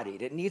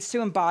embodied. It needs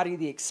to embody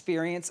the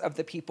experience of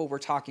the people we're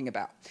talking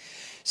about.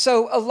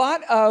 So a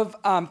lot of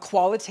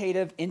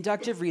qualitative,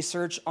 inductive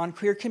research on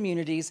queer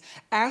communities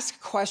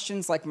ask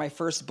questions like my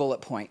first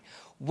bullet point.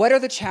 What are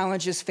the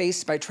challenges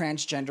faced by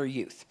transgender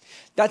youth?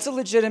 That's a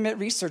legitimate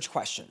research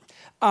question.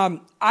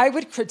 I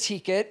would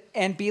critique it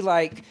and be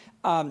like,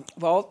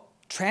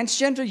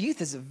 transgender youth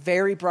is a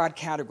very broad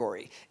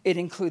category. It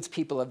includes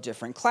people of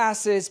different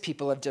classes,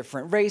 people of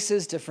different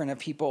races,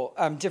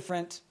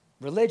 different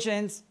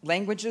religions,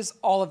 languages,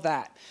 all of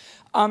that.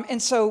 And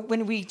so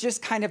when we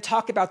just kind of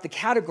talk about the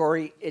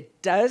category,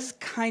 it does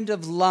kind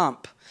of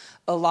lump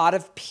a lot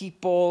of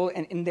people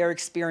and their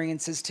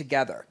experiences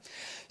together.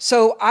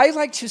 So I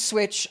like to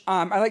switch,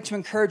 I like to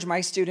encourage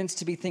my students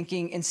to be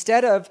thinking,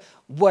 instead of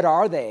what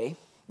are they,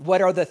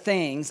 what are the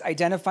things,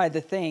 identify the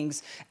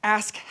things,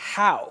 ask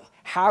how.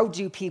 How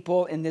do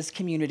people in this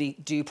community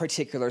do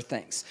particular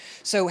things?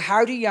 So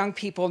how do young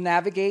people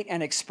navigate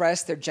and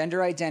express their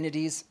gender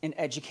identities in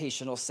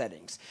educational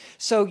settings?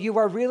 So you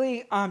are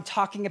really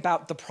talking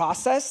about the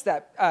process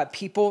that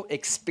people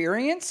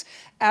experience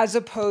as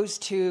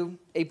opposed to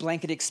a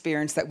blanket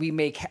experience that we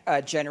may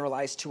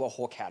generalize to a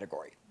whole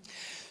category.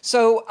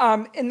 So,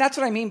 and that's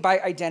what I mean by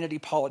identity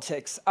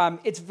politics.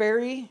 It's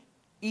very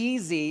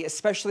easy,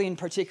 especially in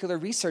particular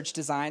research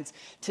designs,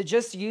 to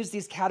just use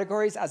these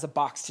categories as a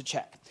box to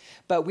check.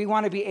 But we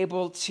want to be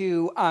able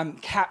to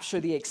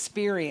capture the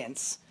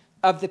experience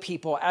of the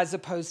people as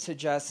opposed to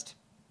just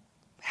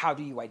how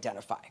do you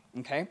identify,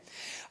 okay?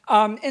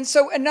 And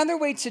so another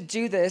way to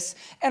do this,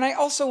 and I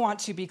also want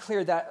to be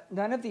clear that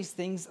none of these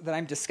things that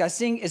I'm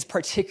discussing is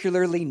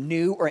particularly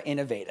new or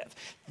innovative.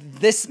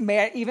 This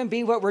may even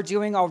be what we're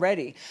doing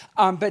already,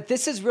 but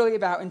this is really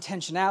about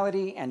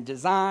intentionality and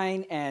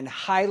design and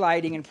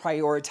highlighting and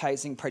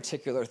prioritizing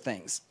particular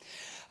things.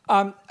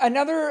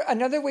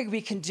 Another way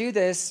we can do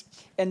this,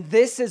 and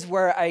this is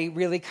where I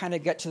really kind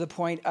of get to the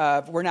point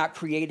of we're not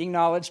creating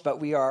knowledge, but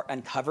we are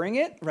uncovering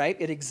it, right?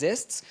 It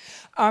exists,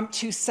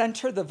 to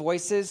center the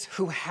voices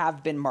who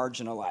have been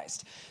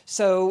marginalized.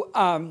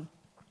 So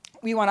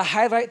we want to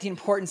highlight the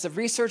importance of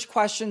research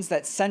questions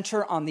that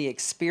center on the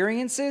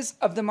experiences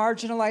of the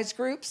marginalized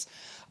groups,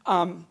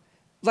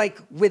 like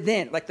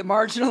the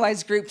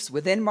marginalized groups,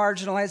 within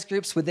marginalized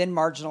groups, within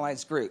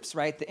marginalized groups,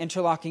 right? The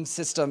interlocking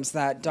systems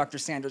that Dr.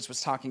 Sanders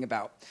was talking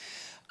about.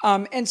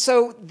 And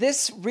so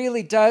this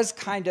really does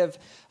kind of,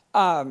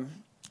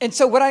 and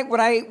so when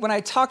I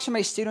talk to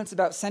my students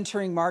about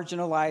centering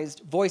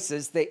marginalized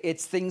voices,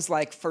 it's things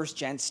like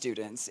first-gen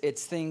students.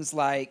 It's things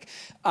like,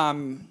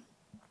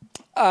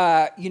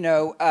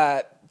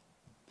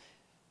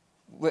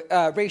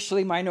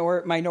 racially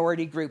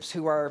minority groups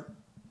who are,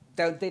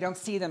 they don't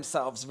see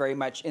themselves very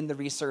much in the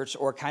research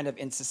or kind of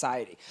in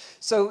society.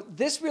 So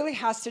this really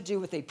has to do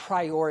with a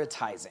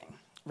prioritizing,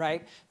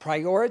 right?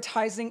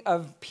 Prioritizing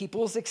of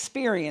people's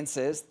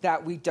experiences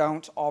that we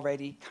don't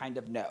already kind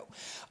of know,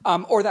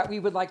 or that we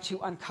would like to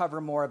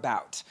uncover more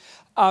about.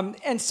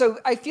 And so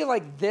I feel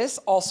like this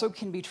also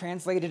can be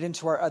translated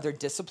into our other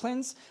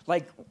disciplines.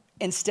 Like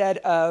instead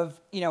of,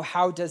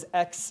 how does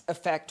X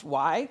affect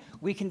Y,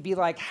 we can be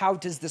like, how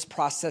does this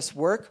process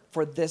work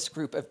for this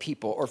group of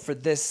people or for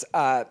this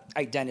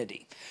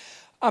identity?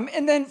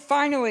 And then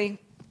finally,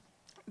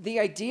 the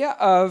idea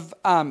of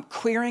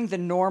queering the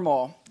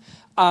normal.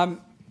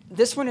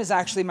 This one is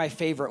actually my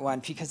favorite one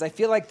because I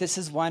feel like this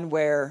is one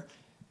where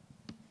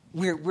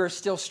we're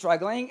still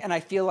struggling, and I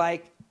feel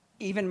like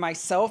even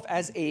myself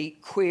as a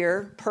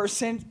queer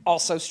person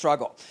also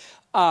struggle.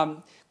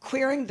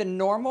 Queering the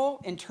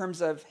normal in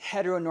terms of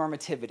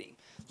heteronormativity.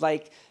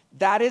 Like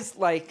that is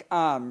like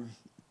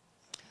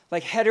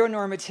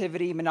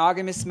heteronormativity,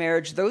 monogamous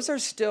marriage, those are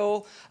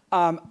still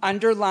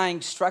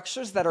underlying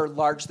structures that are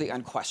largely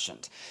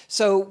unquestioned.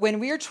 So when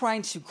we are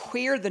trying to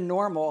queer the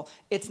normal,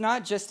 it's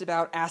not just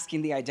about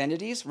asking the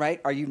identities,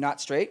 right? Are you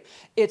not straight?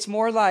 It's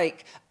more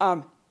like,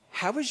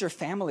 how is your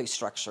family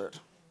structured?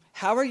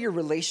 How are your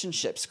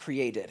relationships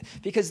created?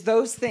 Because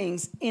those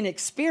things in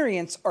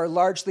experience are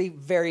largely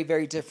very,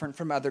 very different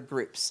from other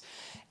groups.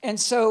 And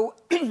so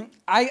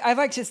I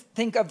like to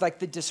think of like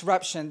the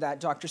disruption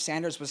that Dr.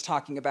 Sanders was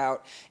talking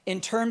about in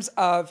terms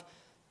of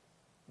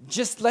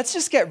let's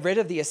just get rid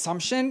of the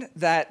assumption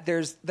that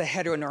there's the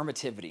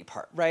heteronormativity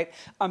part, right?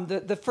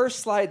 The first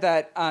slide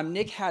that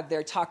Nick had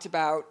there talked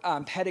about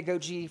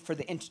pedagogy for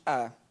the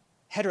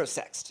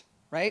heterosexed,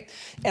 right?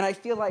 And I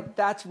feel like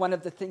that's one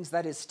of the things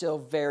that is still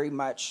very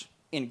much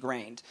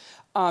ingrained.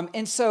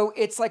 And so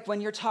it's like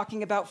when you're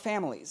talking about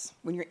families,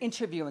 when you're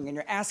interviewing and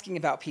you're asking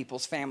about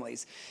people's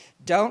families,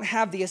 don't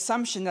have the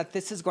assumption that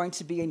this is going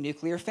to be a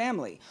nuclear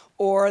family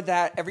or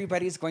that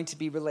everybody's going to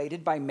be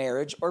related by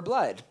marriage or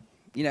blood,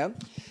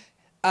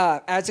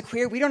 As a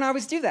queer, we don't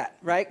always do that,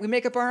 right? We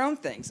make up our own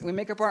things. We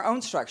make up our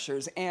own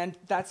structures, and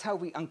that's how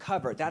we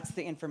uncover. That's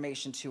the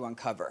information to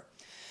uncover.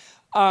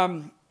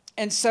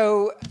 And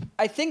so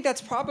I think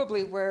that's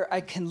probably where I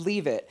can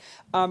leave it.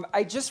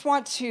 I just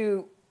want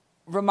to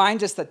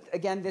remind us that,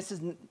 again, this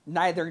is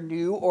neither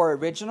new or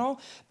original,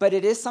 but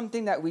it is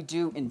something that we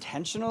do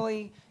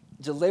intentionally,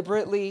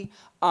 deliberately,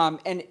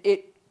 and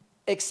it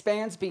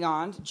expands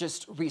beyond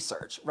just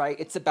research, right?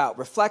 It's about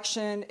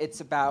reflection. It's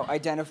about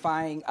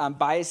identifying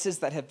biases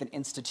that have been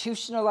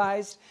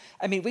institutionalized.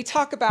 I mean, we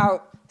talk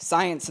about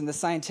science and the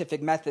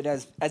scientific method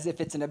as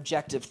if it's an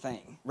objective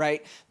thing,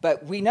 right?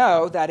 But we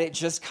know that it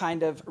just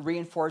kind of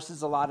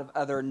reinforces a lot of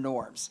other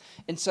norms.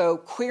 And so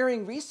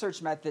queering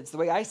research methods, the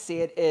way I see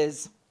it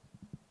is,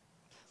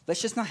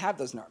 let's just not have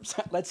those norms.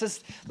 let's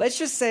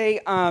just say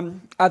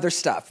other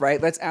stuff,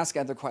 right? Let's ask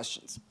other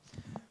questions.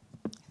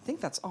 I think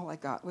that's all I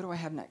got. What do I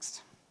have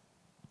next?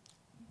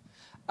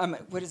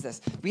 What is this?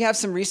 We have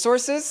some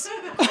resources.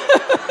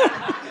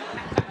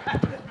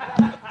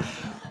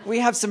 We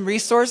have some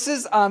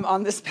resources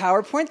on this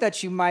PowerPoint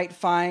that you might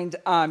find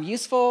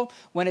useful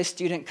when a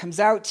student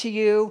comes out to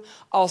you.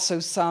 Also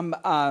some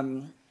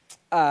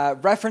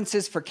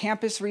references for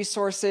campus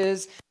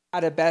resources,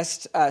 how to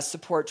best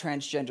support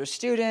transgender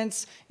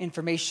students,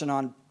 information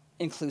on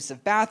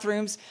inclusive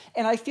bathrooms.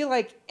 And I feel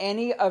like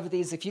any of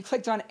these, if you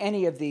clicked on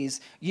any of these,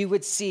 you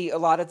would see a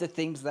lot of the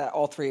things that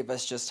all three of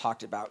us just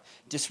talked about.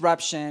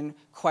 Disruption,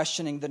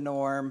 questioning the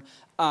norm,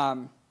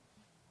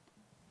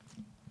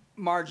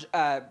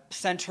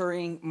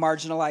 centering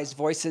marginalized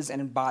voices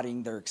and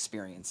embodying their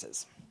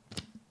experiences.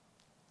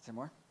 Is there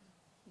more?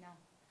 No.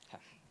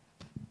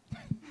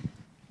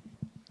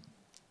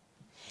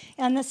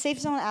 And the Safe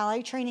Zone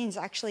Ally training is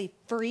actually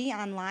free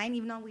online,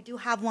 even though we do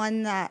have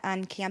one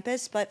on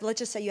campus. But let's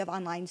just say you have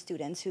online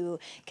students who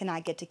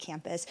cannot get to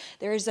campus.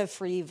 There is a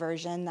free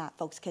version that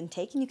folks can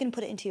take, and you can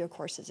put it into your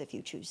courses if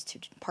you choose to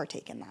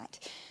partake in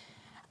that.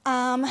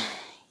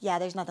 Yeah,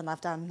 there's nothing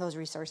left on those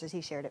resources.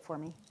 He shared it for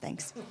me.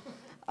 Thanks.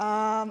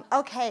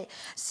 Okay,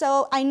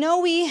 so I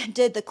know we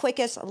did the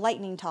quickest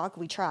lightning talk.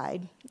 We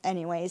tried,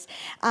 anyways.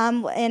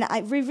 And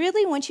we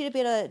really want you to be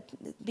able to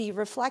be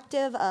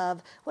reflective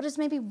of what is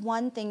maybe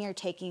one thing you're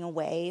taking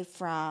away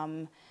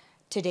from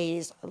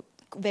today's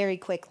very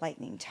quick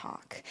lightning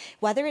talk.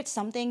 Whether it's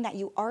something that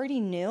you already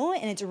knew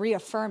and it's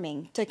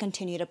reaffirming to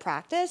continue to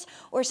practice,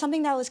 or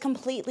something that was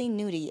completely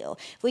new to you.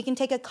 If we can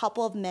take a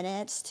couple of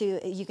minutes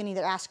you can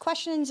either ask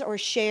questions or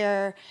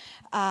share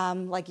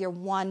like your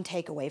one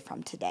takeaway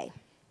from today.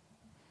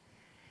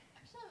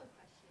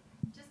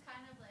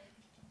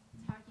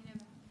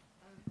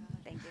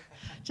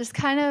 Just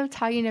kind of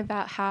talking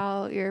about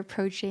how you're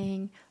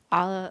approaching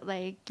all of,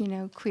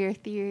 queer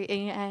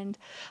theory, and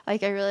I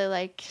really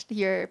liked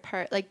your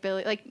part,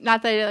 Billy,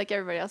 not that I like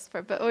everybody else's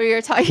part, but when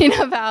you're talking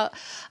about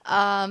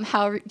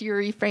how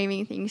you're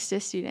reframing things to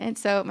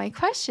students. So my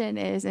question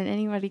is, and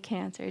anybody can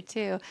answer it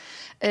too,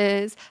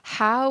 is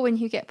how, when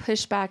you get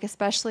pushback,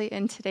 especially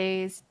in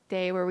today's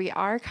day where we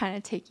are kind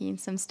of taking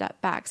some step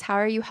backs, how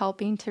are you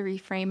helping to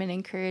reframe and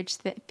encourage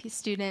the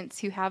students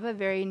who have a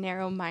very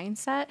narrow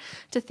mindset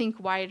to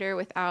think wider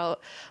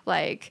without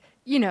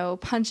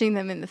punching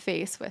them in the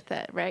face with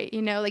it, right?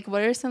 Like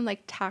what are some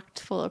like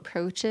tactful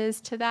approaches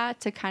to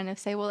that to kind of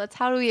say, well,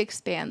 how do we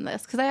expand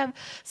this? Because I have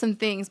some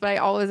things, but I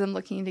always am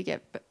looking to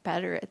get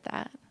better at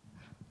that.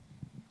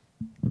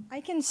 I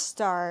can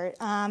start.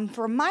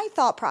 For my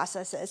thought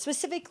processes,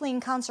 specifically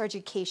in counselor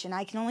education,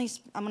 I'm going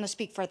to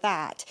speak for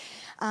that.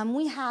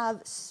 We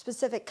have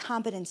specific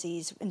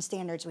competencies and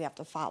standards we have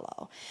to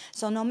follow.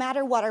 So no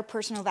matter what our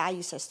personal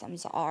value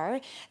systems are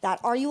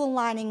you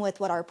aligning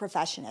with what our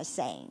profession is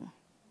saying?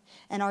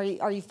 And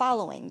are you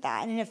following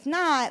that? And if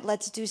not,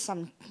 let's do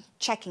some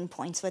checking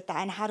points with that.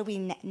 And how do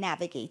we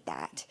navigate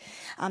that?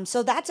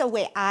 So that's a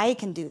way I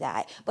can do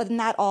that. But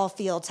not all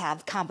fields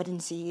have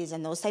competencies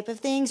and those type of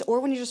things,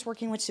 or when you're just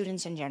working with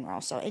students in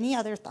general. So any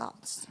other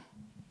thoughts?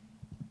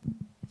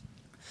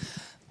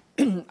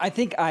 I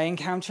think I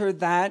encountered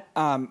that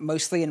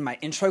mostly in my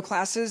intro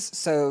classes.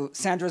 So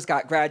Sandra's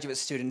got graduate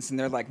students, and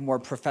they're like more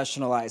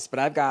professionalized. But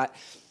I've got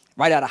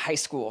right out of high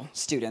school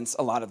students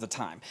a lot of the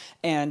time.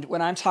 And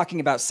when I'm talking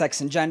about sex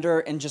and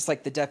gender and just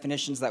like the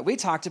definitions that we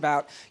talked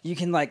about, you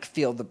can like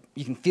feel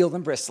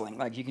them bristling.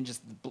 Like you can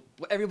just,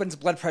 everyone's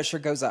blood pressure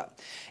goes up.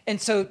 And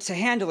so to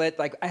handle it,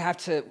 like I have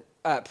to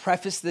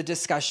preface the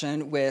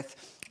discussion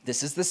with,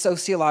 this is the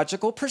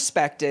sociological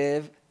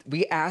perspective.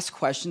 We ask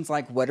questions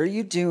like, what are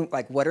you doing?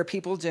 Like, what are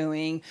people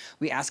doing?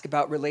 We ask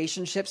about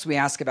relationships. We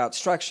ask about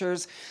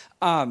structures.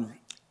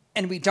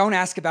 And we don't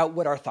ask about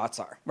what our thoughts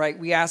are, right?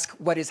 We ask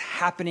what is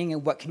happening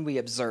and what can we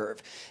observe.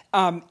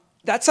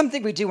 That's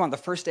something we do on the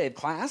first day of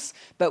class,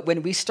 but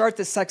when we start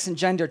the sex and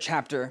gender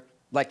chapter,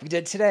 like we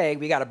did today,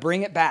 we gotta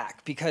bring it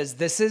back because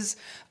this is,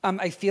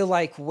 I feel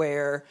like,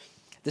 where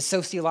the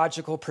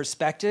sociological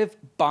perspective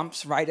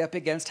bumps right up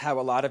against how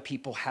a lot of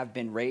people have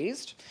been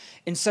raised.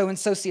 And so in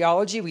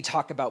sociology, we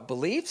talk about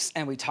beliefs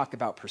and we talk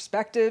about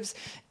perspectives.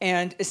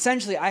 And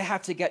essentially, I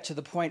have to get to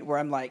the point where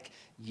I'm like,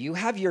 you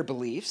have your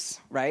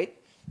beliefs, right?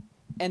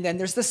 And then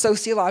there's the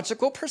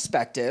sociological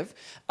perspective.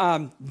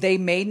 They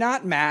may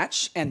not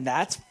match, and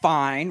that's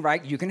fine,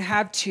 right? You can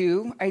have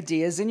two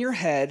ideas in your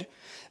head,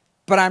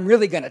 but I'm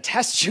really going to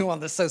test you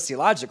on the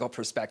sociological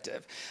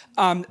perspective.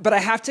 But I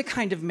have to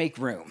kind of make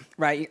room,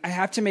 right? I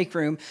have to make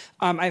room.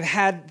 I've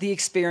had the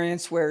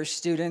experience where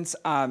students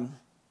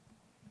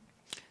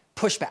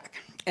push back.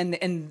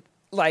 And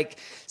like,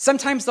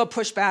 sometimes they'll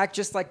push back,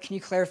 just like, can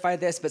you clarify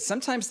this? But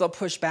sometimes they'll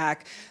push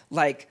back,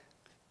 like,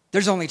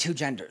 there's only two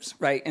genders,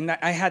 right? And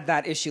I had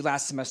that issue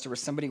last semester where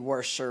somebody wore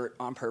a shirt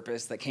on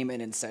purpose that came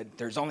in and said,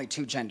 there's only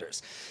two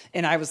genders.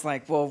 And I was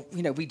like, well,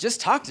 we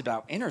just talked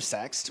about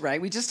intersexed,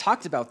 right? We just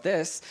talked about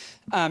this.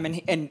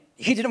 And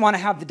he didn't want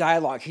to have the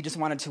dialogue. He just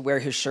wanted to wear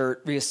his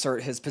shirt,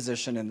 reassert his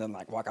position, and then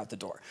like walk out the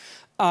door.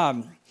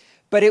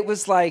 But it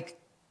was like,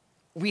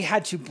 we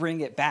had to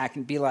bring it back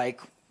and be like,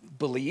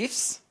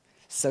 beliefs,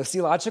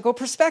 sociological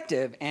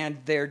perspective, and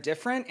they're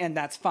different, and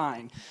that's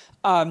fine.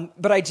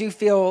 But I do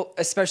feel,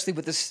 especially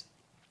with this,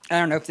 I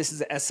don't know if this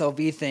is an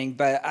SLV thing,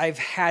 but I've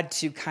had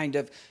to kind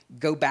of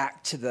go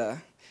back to the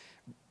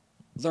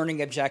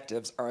learning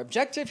objectives. Our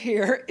objective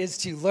here is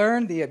to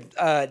learn the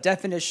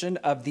definition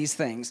of these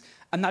things.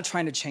 I'm not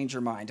trying to change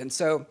your mind. And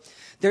so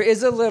there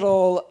is a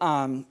little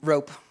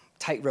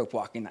tightrope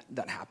walking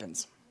that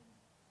happens.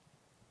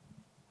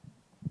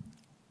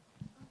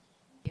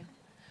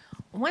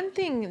 One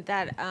thing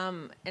that,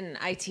 and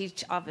I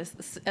teach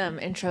obvious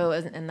intro,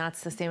 and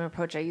that's the same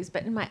approach I use,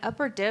 but in my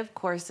upper div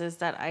courses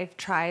that I've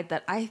tried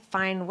that I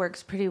find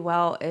works pretty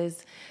well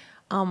is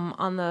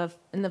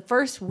in the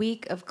first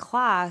week of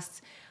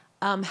class,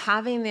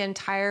 having the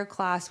entire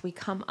class, we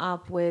come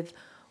up with,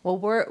 well,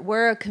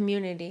 we're a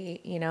community,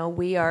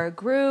 we are a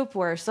group,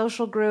 we're a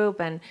social group,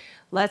 and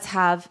let's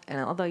have, and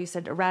although you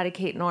said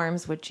eradicate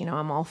norms, which,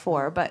 I'm all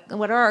for, but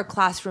what are our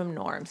classroom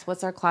norms?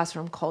 What's our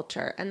classroom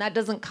culture? And that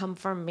doesn't come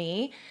from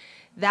me.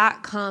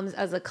 That comes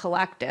as a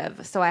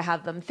collective. So I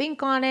have them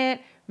think on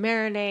it,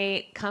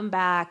 marinate, come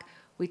back,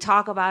 we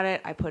talk about it,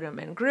 I put them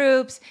in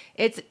groups.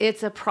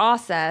 It's a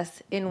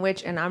process in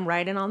which, and I'm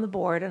writing on the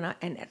board,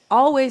 and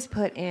always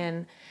put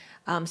in,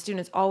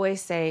 students always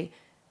say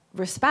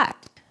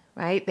respect.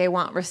 Right? They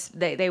want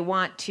they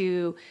want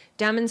to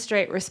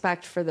demonstrate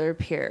respect for their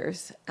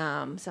peers,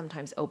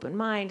 sometimes open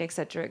mind, et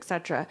cetera, et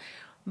cetera.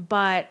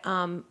 But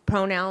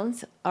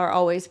pronouns are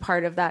always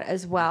part of that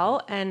as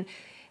well. And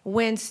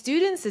when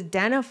students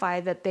identify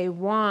that they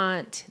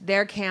want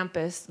their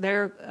campus,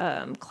 their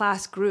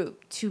class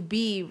group to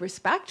be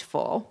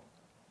respectful,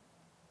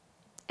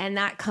 and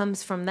that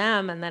comes from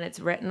them, and then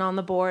it's written on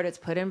the board, it's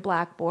put in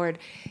Blackboard,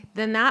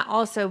 then that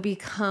also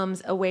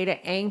becomes a way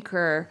to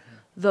anchor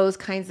those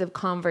kinds of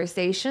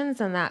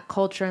conversations and that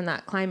culture and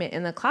that climate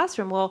in the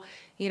classroom. Well,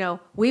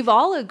 we've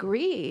all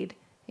agreed,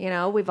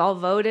 we've all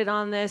voted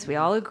on this, we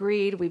all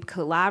agreed, we've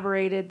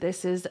collaborated,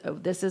 this is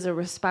a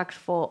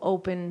respectful,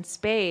 open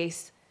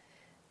space.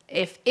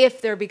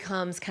 If there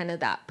becomes kind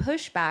of that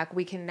pushback,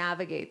 we can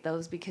navigate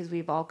those because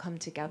we've all come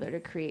together to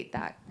create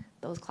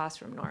those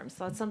classroom norms.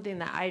 So that's something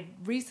that I've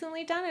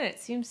recently done, and it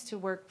seems to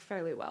work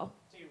fairly well.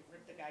 So you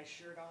rip the guy's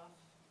shirt off?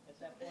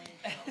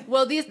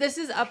 Well, this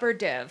is upper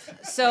div,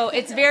 so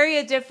it's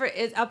very different.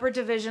 It's upper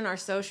division or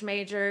social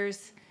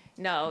majors.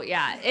 No,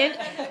 yeah,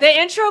 the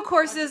intro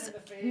courses.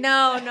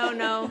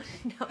 No.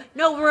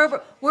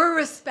 We're a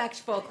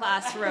respectful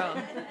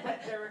classroom.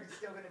 There are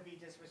still going to be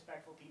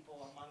disrespectful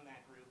people among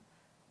that group.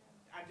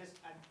 I'm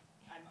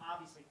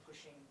obviously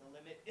pushing the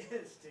limit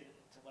as to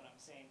what I'm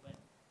saying, but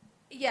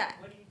Yeah.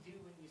 what do you do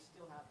when you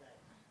still have that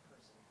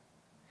person?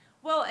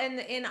 Well,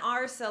 in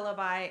our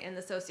syllabi in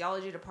the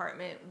sociology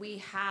department, we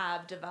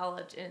have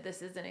developed, and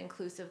this is an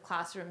inclusive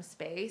classroom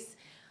space,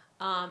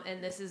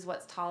 and this is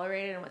what's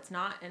tolerated and what's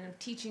not. And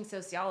teaching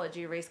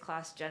sociology, race,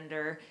 class,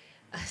 gender,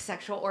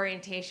 sexual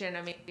orientation,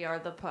 I mean, we are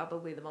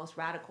probably the most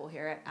radical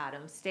here at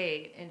Adams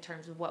State in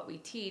terms of what we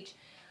teach.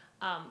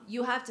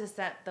 You have to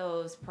set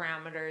those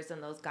parameters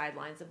and those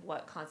guidelines of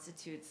what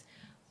constitutes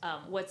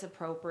what's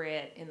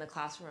appropriate in the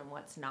classroom and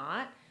what's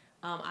not.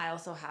 I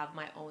also have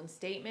my own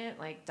statement,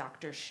 like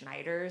Dr.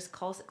 Schneider's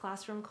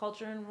classroom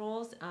culture and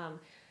rules.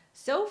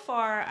 So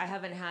far, I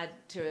haven't had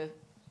to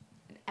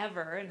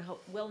ever, and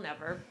will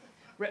never,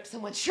 rip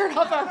someone's shirt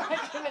off or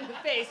punch them in the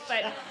face.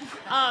 But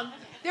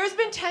there's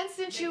been tense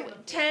situations,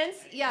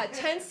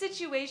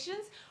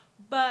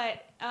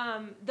 but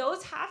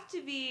those have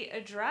to be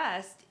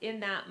addressed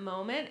in that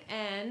moment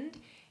and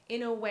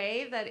in a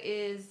way that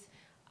is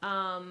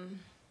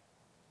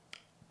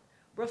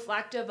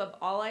reflective of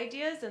all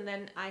ideas. And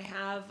then I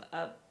have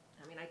I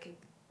could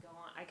go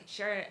on, I could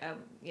share it.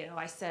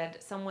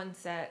 Someone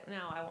said,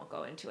 no, I won't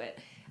go into it.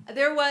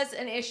 There was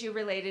an issue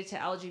related to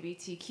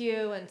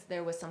LGBTQ, and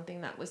there was something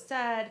that was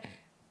said.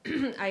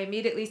 I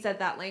immediately said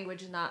that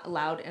language is not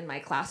allowed in my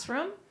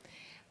classroom.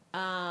 We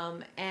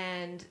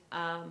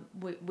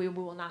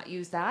will not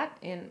use that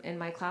in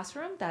my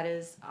classroom. That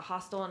is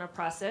hostile and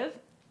oppressive.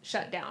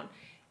 Shut down.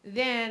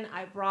 Then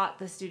I brought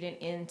the student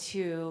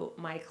into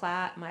my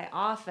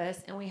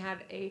office, and we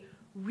had a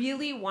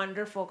really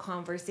wonderful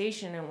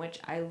conversation in which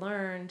I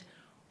learned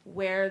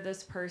where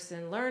this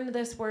person learned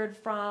this word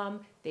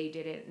from. They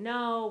didn't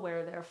know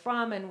where they're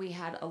from, and we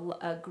had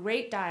a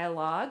great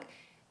dialogue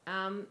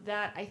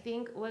that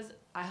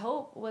I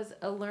hope was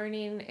a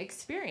learning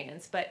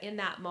experience. But in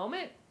that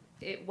moment,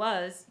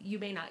 you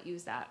may not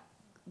use that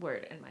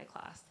word in my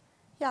class.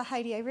 Yeah,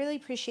 Heidi, I really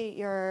appreciate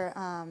your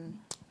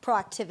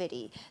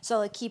proactivity.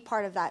 So a key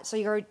part of that, so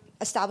you're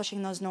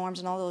establishing those norms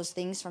and all those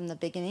things from the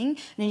beginning,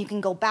 and then you can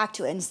go back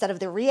to it instead of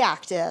the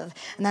reactive,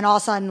 and then all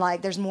of a sudden,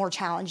 like, there's more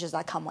challenges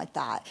that come with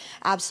that.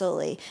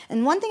 Absolutely.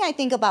 And one thing I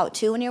think about,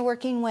 too, when you're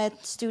working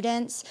with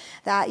students,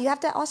 that you have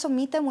to also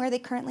meet them where they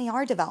currently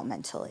are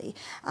developmentally.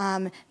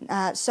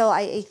 So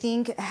I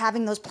think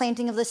having those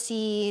planting of the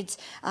seeds,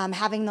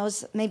 having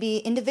those maybe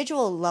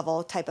individual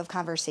level type of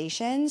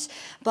conversations,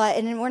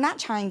 and we're not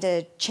trying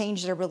to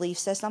change their belief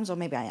systems, or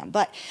maybe I am,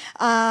 but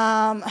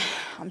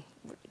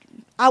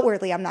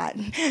outwardly, I'm not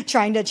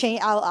trying to change.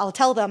 I'll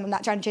tell them I'm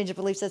not trying to change their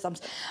belief systems.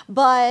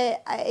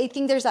 But I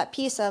think there's that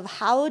piece of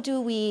how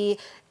do we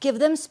give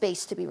them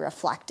space to be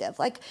reflective,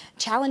 like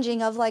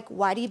challenging of like,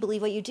 why do you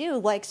believe what you do?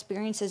 What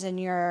experiences in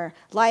your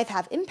life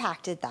have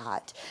impacted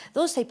that?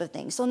 Those type of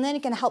things. So then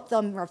it can help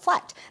them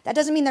reflect. That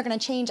doesn't mean they're going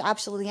to change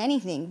absolutely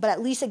anything, but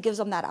at least it gives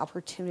them that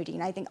opportunity.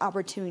 And I think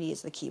opportunity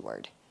is the key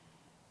word.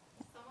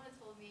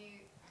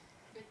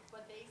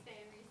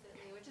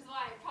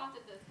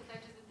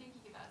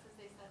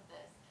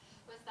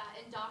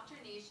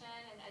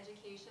 Indoctrination and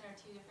education are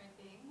two different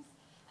things,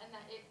 and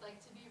that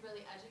to be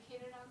really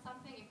educated on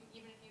something,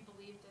 even if you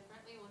believe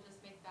differently, will just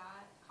make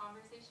that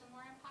conversation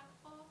more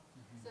impactful.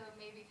 Mm-hmm. So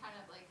maybe kind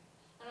of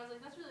and I was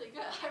like, that's really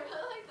good. I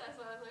really like that.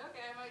 So I was like,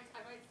 okay, I might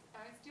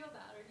steal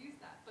that or use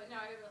that. But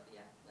no,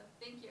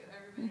 thank you,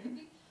 everybody. I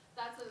think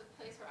that's a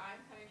place where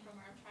I'm coming from,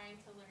 where I'm trying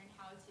to learn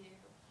how to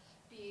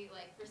be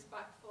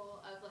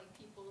respectful of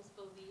people's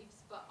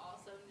beliefs, but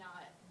also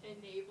not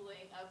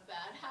enabling of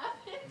bad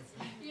habits,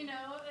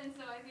 And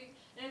so I think,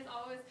 and it's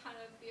always kind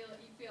of you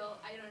feel,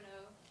 I don't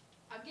know,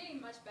 I'm getting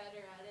much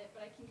better at it,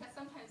 but I can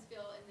sometimes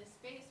feel in this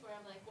space where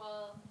I'm like,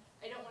 well,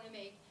 you don't want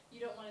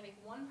to make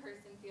one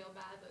person feel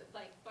bad, but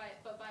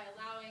by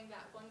allowing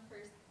that one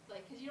person,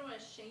 because you don't want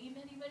to shame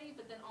anybody,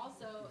 but then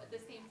also at the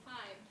same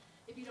time,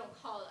 if you don't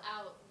call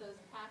out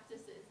those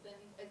practices, then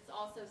it's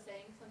also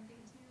saying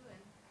something too, and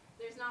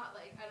there's not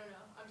I don't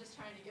know, I'm just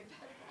trying to get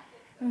better at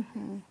it. So.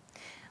 Mm-hmm.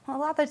 Well, a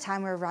lot of the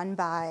time we're run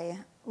by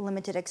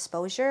limited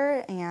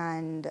exposure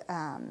and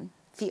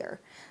fear.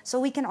 So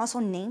we can also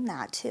name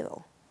that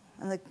too.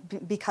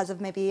 Because of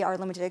maybe our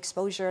limited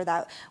exposure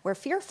that we're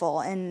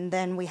fearful, and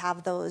then we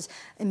have those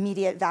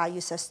immediate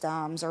value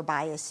systems or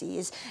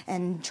biases,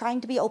 and trying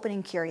to be open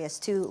and curious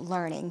to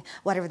learning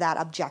whatever that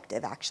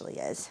objective actually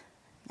is.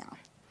 Yeah.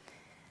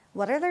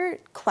 What are other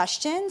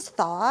questions,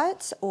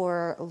 thoughts,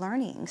 or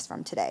learnings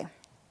from today?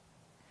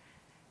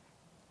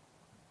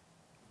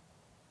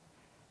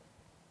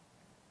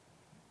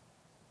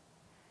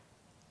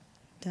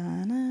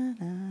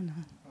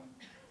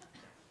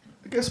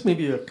 I guess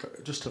maybe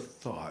just a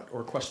thought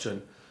or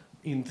question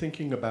in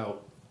thinking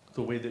about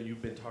the way that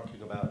you've been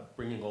talking about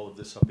bringing all of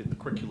this up in the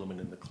curriculum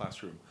and in the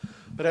classroom.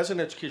 But as an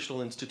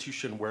educational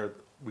institution where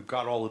we've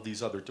got all of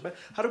these other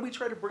dimensions. How do we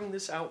try to bring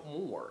this out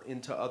more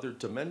into other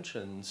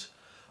dimensions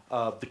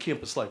of the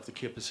campus life, the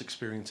campus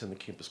experience, and the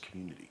campus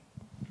community?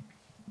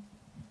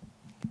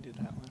 Do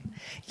that one.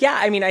 Yeah,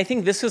 I mean, I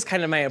think this was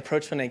kind of my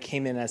approach when I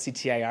came in as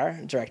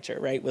CTIR director,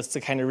 right, was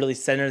to kind of really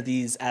center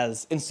these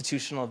as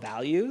institutional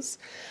values.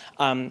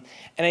 And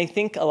I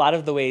think a lot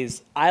of the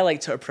ways I like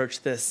to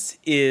approach this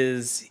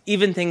is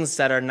even things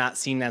that are not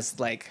seen as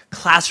like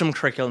classroom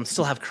curriculum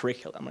still have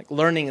curriculum. Like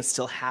learning is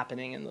still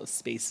happening in those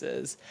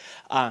spaces.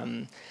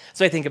 So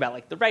I think about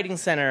like the Writing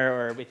Center,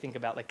 or we think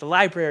about like the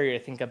library, or I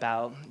think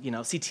about, you know,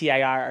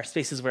 CTIR are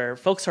spaces where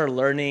folks are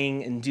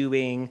learning and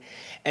doing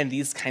and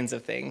these kinds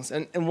of things.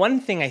 And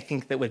one thing I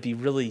think that would be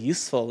really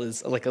useful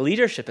is like a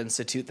leadership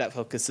institute that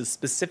focuses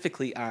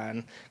specifically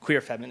on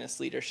queer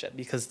feminist leadership,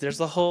 because there's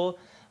a whole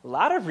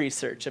lot of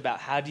research about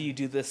how do you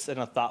do this in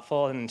a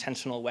thoughtful and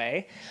intentional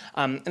way.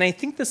 And I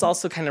think this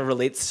also kind of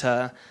relates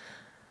to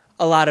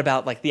a lot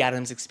about like the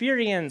Adams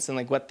experience and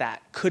like what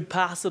that could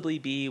possibly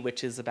be,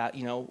 which is about,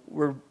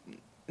 I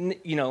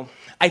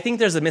think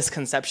there's a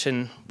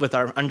misconception with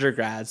our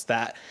undergrads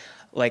that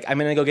like, I'm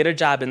gonna go get a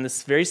job in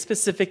this very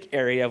specific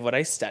area of what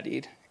I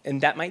studied.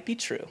 And that might be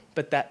true,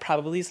 but that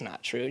probably is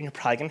not true. And you're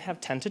probably going to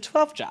have 10 to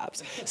 12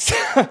 jobs.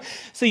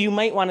 So you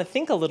might want to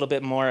think a little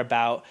bit more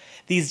about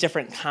these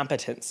different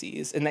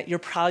competencies, and that you're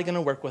probably going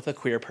to work with a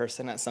queer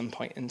person at some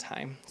point in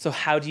time. So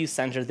how do you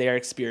center their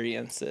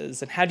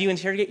experiences? And how do you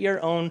interrogate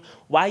your own,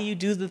 why you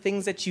do the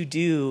things that you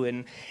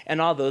do,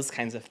 and all those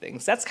kinds of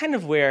things? That's kind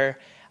of where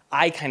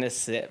I kind of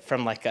sit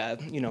from like a,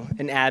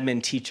 an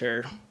admin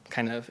teacher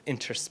kind of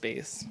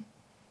interspace. I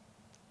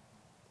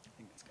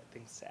think it's got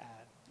things to add.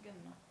 Good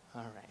enough.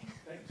 All right.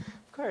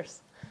 Of course.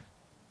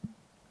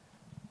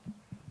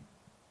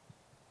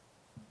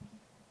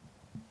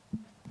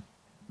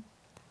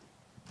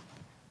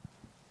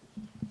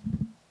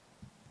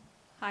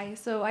 Hi,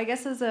 so I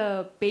guess as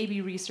a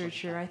baby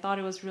researcher, I thought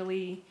it was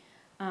really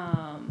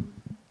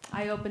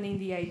eye-opening,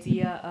 the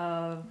idea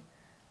of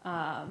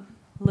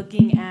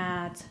looking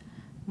at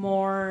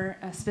more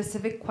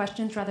specific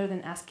questions rather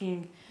than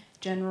asking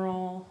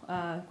general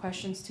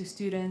questions to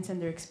students and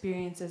their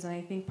experiences. And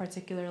I think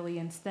particularly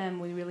in STEM,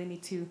 we really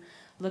need to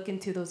look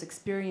into those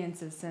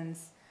experiences,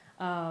 since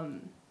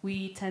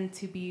we tend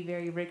to be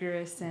very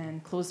rigorous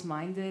and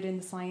closed-minded in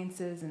the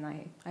sciences, and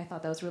I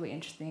thought that was really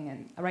interesting.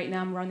 And right now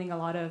I'm running a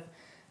lot of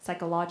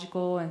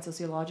psychological and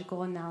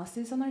sociological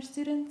analysis on our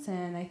students,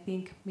 and I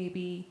think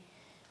maybe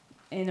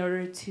in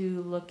order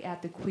to look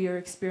at the queer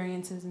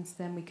experiences in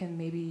STEM, we can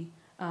maybe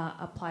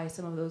apply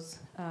some of those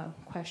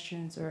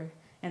questions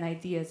and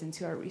ideas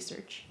into our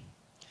research.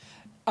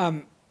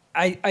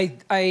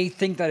 I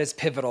think that is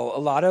pivotal. A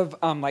lot of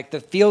like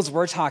the fields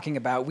we're talking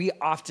about, we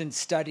often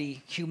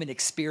study human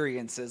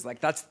experiences.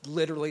 Like that's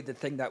literally the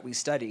thing that we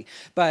study.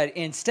 But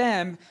in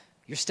STEM,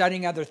 you're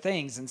studying other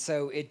things, and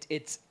so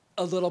it's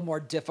a little more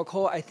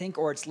difficult, I think,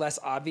 or it's less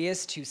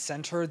obvious to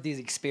center these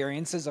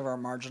experiences of our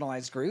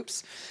marginalized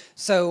groups.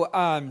 So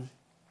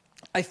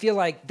I feel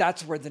like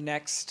that's where the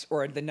next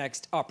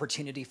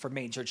opportunity for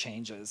major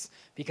changes,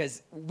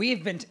 because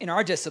we've been, in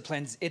our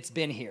disciplines, it's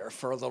been here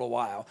for a little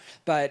while.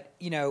 But,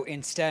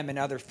 in STEM and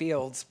other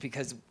fields,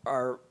 because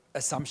our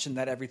assumption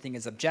that everything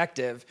is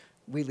objective,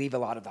 we leave a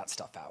lot of that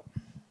stuff out.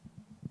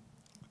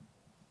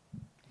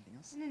 Anything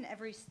else? And in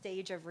every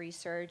stage of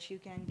research, you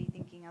can be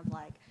thinking of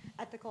like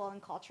ethical and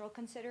cultural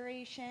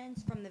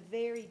considerations from the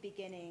very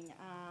beginning.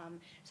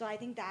 So I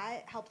think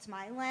that helps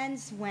my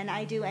lens when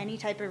I do any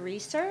type of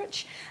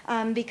research,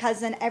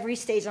 because in every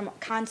stage I'm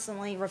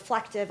constantly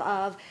reflective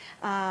of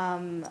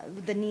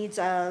the needs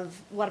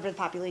of whatever the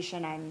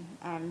population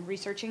I'm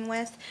researching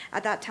with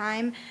at that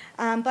time.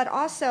 But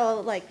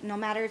also, like, no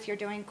matter if you're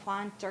doing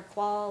quant or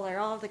qual or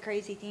all of the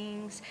crazy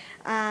things,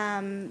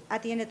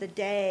 at the end of the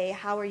day,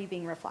 how are you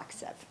being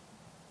reflexive?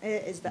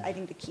 Is I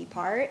think the key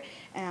part,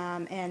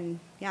 and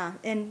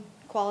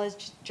qual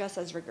is just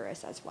as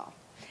rigorous as well.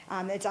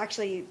 It's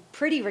actually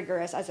pretty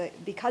rigorous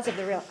because of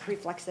the real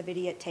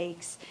reflexivity it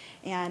takes,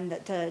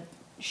 and to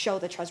show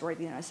the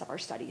trustworthiness of our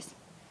studies.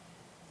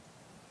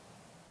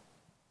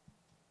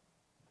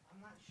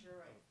 I'm not sure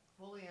I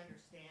fully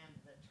understand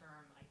the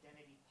term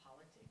identity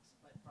politics,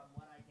 but from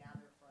what I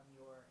gather from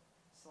your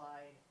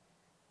slide,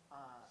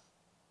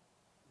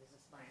 this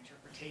is my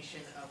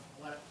interpretation of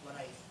what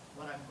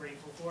I'm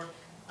grateful for.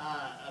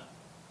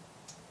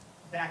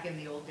 Back in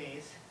the old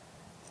days,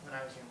 when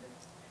I was younger,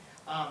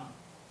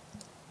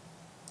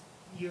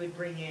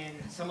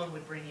 someone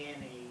would bring in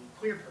a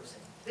queer person.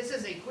 This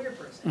is a queer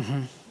person.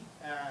 Mm-hmm.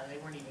 They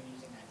weren't even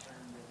using that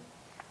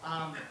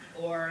term,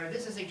 really. Or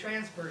this is a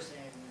trans person.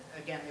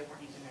 Again, they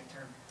weren't using that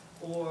term.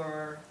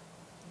 Or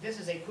this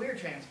is a queer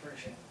trans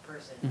person.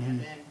 Mm-hmm. And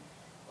then,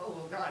 oh,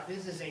 well, God,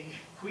 this is a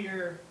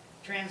queer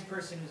trans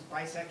person who's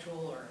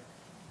bisexual or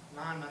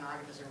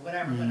non-monogamous or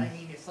whatever, but I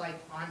mean, it's like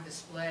on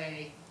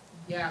display,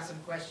 some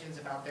questions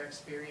about their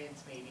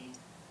experience maybe,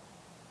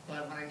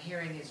 but what I'm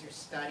hearing is you're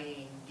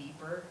studying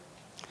deeper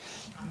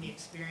on the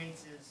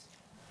experiences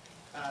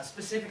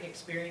specific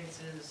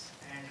experiences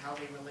and how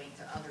they relate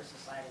to other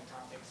societal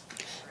topics,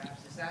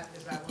 perhaps. Is that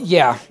what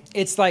Yeah,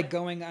 it's like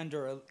going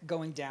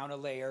down a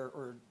layer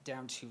or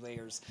down 2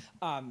 layers.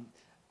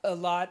 A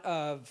lot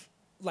of,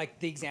 like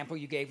the example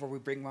you gave where we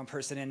bring one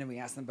person in and we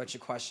ask them a bunch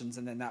of questions,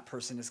 and then that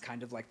person is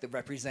kind of like the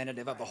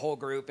representative of the whole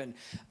group. And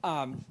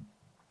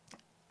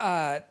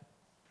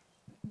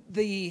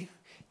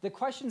the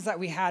questions that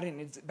we had,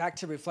 and it's back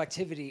to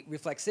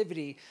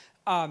reflexivity,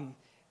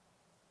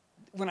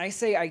 when I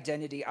say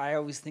identity, I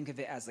always think of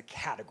it as a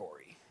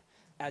category,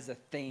 as a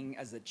thing,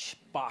 as a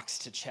box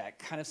to check,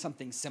 kind of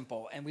something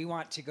simple. And we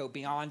want to go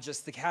beyond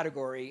just the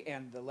category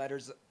and the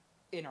letters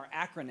in our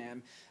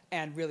acronym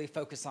and really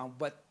focus on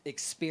what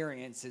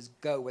experiences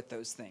go with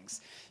those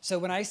things. So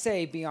when I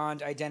say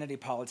beyond identity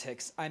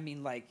politics, I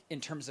mean like in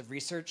terms of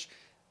research,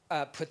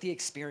 put the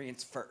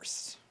experience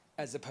first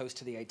as opposed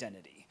to the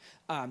identity.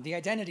 The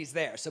identity's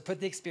there, so put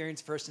the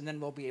experience first, and then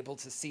we'll be able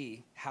to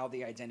see how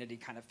the identity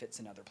kind of fits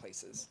in other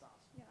places.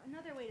 Yeah,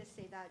 another way to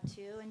say that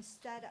too,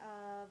 instead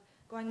of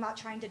going about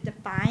trying to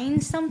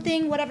define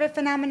something, whatever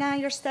phenomena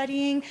you're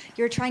studying,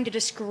 you're trying to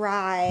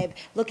describe,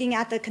 looking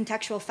at the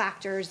contextual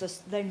factors,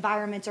 the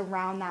environments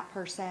around that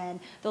person,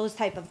 those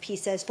type of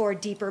pieces for a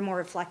deeper, more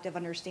reflective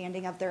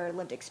understanding of their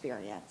lived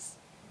experience.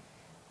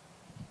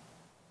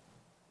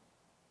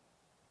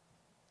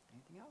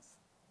 Anything else?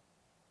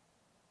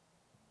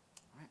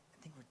 All right,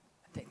 I think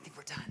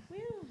we're done. Woo.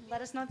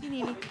 Let us know if you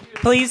need me.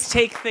 Please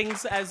take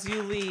things as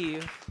you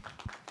leave.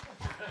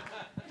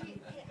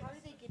 How are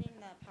they getting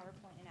the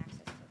PowerPoint and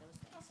access to those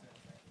things?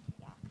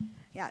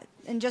 Yeah,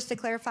 and just to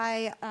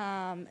clarify,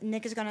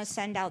 Nick is going to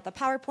send out the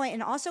PowerPoint,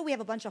 and also we have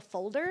a bunch of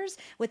folders.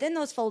 Within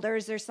those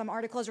folders, there's some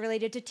articles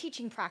related to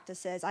teaching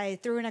practices. I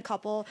threw in a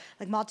couple,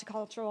 like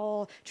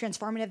multicultural,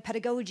 transformative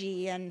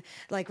pedagogy, and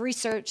like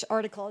research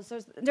articles.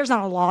 There's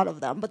not a lot of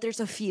them, but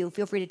there's a few.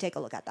 Feel free to take a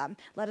look at them.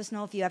 Let us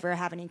know if you ever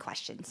have any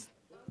questions.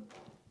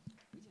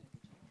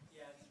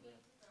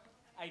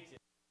 I did.